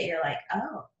actually see it, you're like,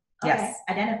 oh, okay.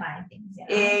 Identifying things. You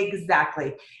know?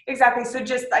 Exactly. So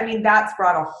just, I mean, that's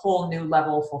brought a whole new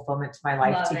level of fulfillment to my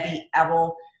life, be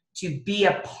able to be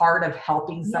a part of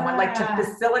helping someone, like to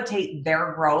facilitate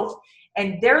their growth.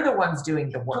 And they're the ones doing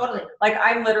the work. Totally. Like,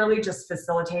 I'm literally just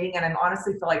facilitating. And I'm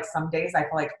honestly feel like some days I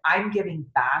feel like I'm giving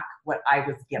back what I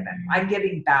was given. Mm-hmm. I'm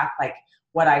giving back like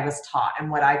what I was taught and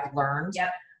what I've learned.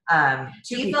 Yep.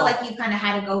 Do you feel like you've kind of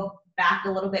had to go back a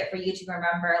little bit for you to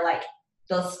remember like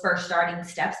those first starting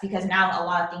steps? Because now a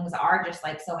lot of things are just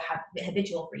like so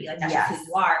habitual for you. Like, that's just who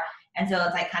you are. And so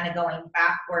it's like kind of going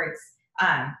backwards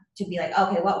to be like,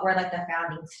 okay, what were like the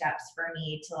founding steps for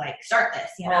me to like start this,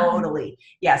 you know? Totally.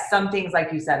 Yeah. Some things,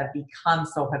 like you said, have become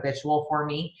so habitual for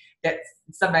me that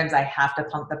sometimes I have to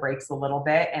pump the brakes a little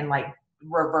bit and like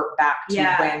revert back to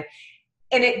when,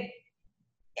 and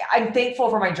I'm thankful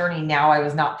for my journey now. I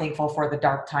was not thankful for the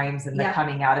dark times and the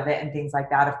coming out of it and things like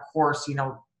that. Of course, you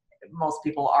know, most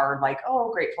people are like,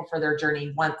 oh, grateful for their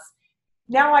journey.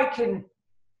 Now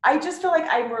I just feel like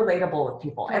I'm relatable with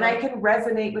people and I can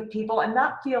resonate with people, and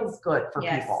that feels good for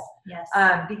people. Yes.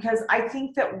 Because I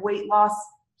think that weight loss,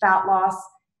 fat loss,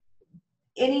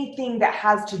 anything that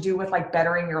has to do with like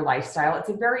bettering your lifestyle, it's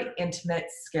a very intimate,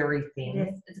 scary thing. It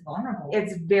is. It's vulnerable.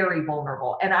 It's very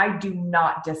vulnerable. And I do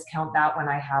not discount that when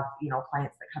I have, you know,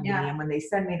 clients that come to me and when they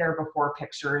send me their before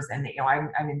pictures and, you know,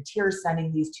 I'm in tears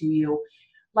sending these to you.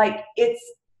 Like,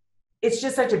 it's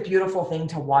just such a beautiful thing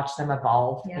to watch them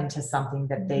evolve into something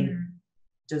that they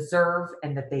deserve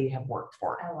and that they have worked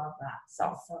for. I love that.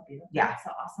 That's so beautiful. Yeah. That's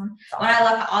so awesome. When I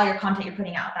love how all your content you're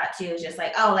putting out that too is just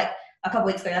like, oh, like a couple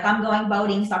weeks ago, like I'm going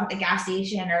boating, stop at the gas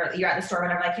station, or you're at the store,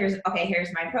 whatever. Like, here's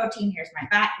my protein, here's my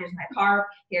fat, here's my carb,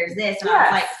 here's this. And I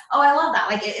was like, oh, I love that.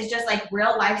 Like, it's just like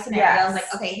real life scenarios. Like,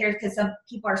 okay, because some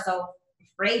people are so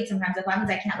afraid sometimes of, I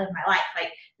can't live my life.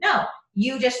 Like, no.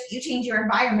 You change your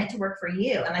environment to work for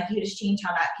you, and like you just change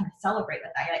how that can celebrate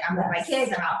with that. You're like, I'm with my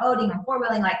kids, I'm out boating, I'm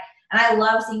four-wheeling, like, and I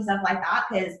love seeing stuff like that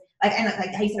because and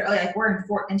like how you said earlier, like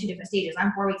we're in 2 different stages.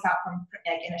 I'm 4 weeks out from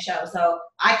like in a show, so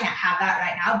I can't have that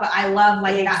right now. But I love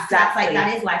like that's like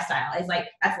that is lifestyle. Is like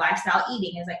that's lifestyle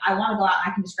eating. Is like I want to go out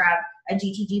and I can just grab a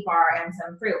GTG bar and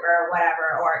some fruit or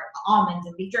whatever, or almonds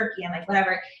and beef jerky and like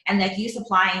whatever. And like you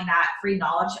supplying that free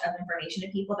knowledge of information to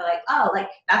people, they're like, oh, like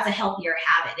that's a healthier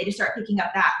habit. They just start picking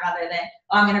up that rather than,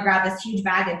 oh, I'm gonna grab this huge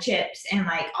bag of chips and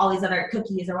like all these other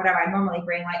cookies or whatever I normally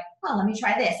bring. Like, oh, let me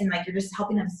try this. And like you're just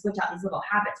helping them switch out these little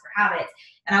habits for habits.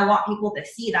 And I want people to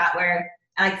see that where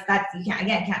like that's you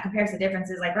can't compare the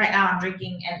differences. Like right now I'm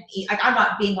drinking and eat, like I'm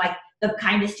not being like the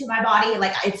kindest to my body,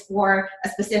 like it's for a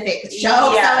specific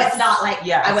show, so it's not like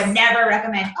I would never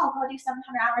recommend, oh, go do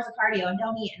 700 hours of cardio and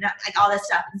don't eat and like all this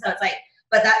stuff. And so it's like,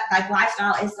 but that like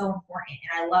lifestyle is so important,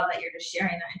 and I love that you're just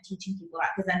sharing that and teaching people that,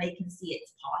 because then they can see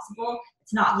it's possible.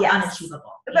 It's not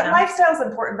unachievable. But lifestyle is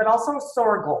important, but also so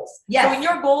are goals. Yes. So in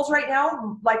your goals right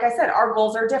now, like I said, our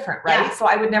goals are different, right? Yeah. So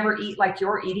I would never eat like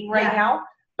you're eating right now.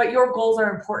 But your goals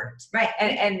are important. Right.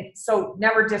 And so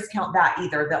never discount that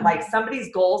either, that like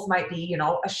somebody's goals might be, you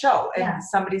know, a show, and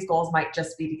somebody's goals might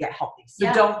just be to get healthy.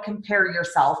 So don't compare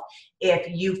yourself if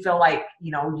you feel like,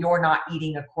 you know, you're not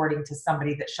eating according to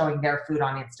somebody that's showing their food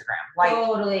on Instagram. Like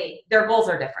totally. Their goals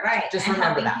are different. Right. Just and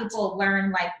remember that. People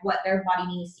learn like what their body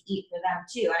needs to eat for them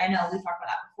too. And I know we talked about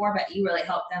that before, but you really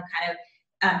help them kind of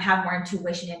have more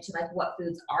intuition into like what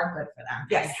foods are good for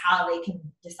them and how they can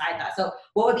decide that. So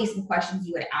what would be some questions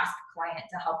you would ask a client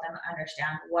to help them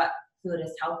understand what food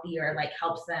is healthy or like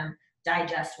helps them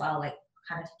digest well, like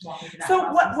kind of walking through that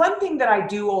process? One thing that I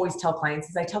do always tell clients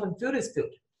is I tell them food is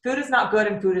food. Food is not good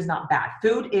and food is not bad.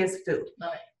 Food is food.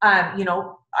 Love it. You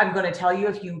know, I'm going to tell you,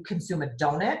 if you consume a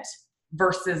donut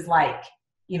versus like,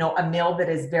 you know, a meal that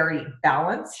is very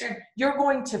balanced, you're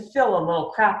going to feel a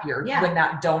little crappier when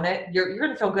that donut, you're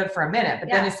going to feel good for a minute, but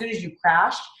then as soon as you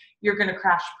crashed, you're going to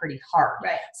crash pretty hard.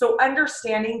 Right. So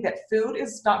understanding that food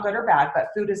is not good or bad, but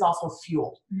food is also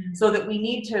fuel. So that we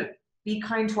need to be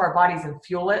kind to our bodies and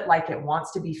fuel it like it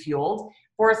wants to be fueled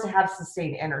for us to have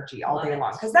sustained energy all day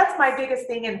long. Because that's my biggest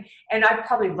thing. And I've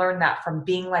probably learned that from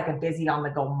being like a busy on the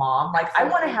go mom. Like I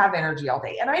want to have energy all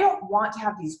day, and I don't want to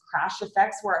have these crash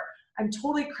effects where I'm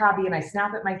totally crabby and I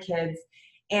snap at my kids.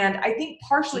 And I think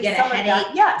partially some of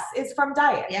that, is from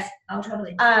diet. Yes. Oh,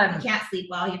 totally. You can't sleep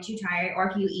well. You're too tired. Or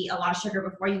if you eat a lot of sugar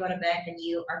before you go to bed, then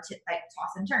you are like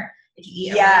toss and turn. If you eat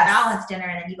a really balanced dinner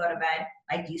and then you go to bed,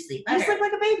 like you sleep better. You sleep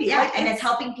like a baby. Yeah, like, and it's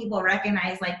helping people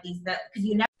recognize like these, because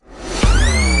you never.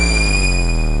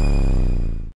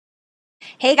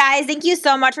 Hey guys, thank you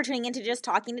so much for tuning in to Just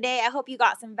Talking today. I hope you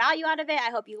got some value out of it.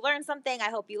 I hope you learned something. I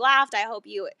hope you laughed. I hope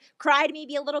you cried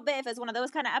maybe a little bit if it's one of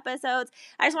those kind of episodes.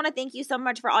 I just want to thank you so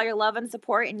much for all your love and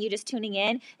support and you just tuning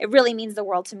in. It really means the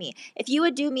world to me. If you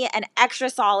would do me an extra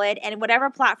solid, and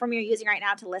whatever platform you're using right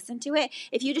now to listen to it,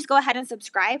 if you just go ahead and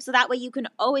subscribe, so that way you can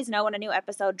always know when a new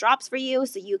episode drops for you,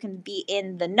 so you can be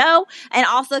in the know. And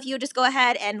also, if you just go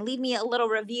ahead and leave me a little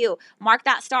review, mark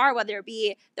that star, whether it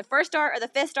be the 1st star or the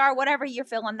 5th star, whatever you're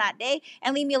feeling that day,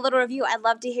 and leave me a little review. I'd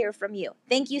love to hear from you.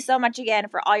 Thank you so much again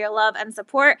for all your love and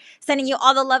support. Sending you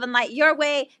all the love and light your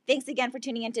way. Thanks again for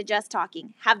tuning in to Just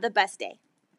Talking. Have the best day.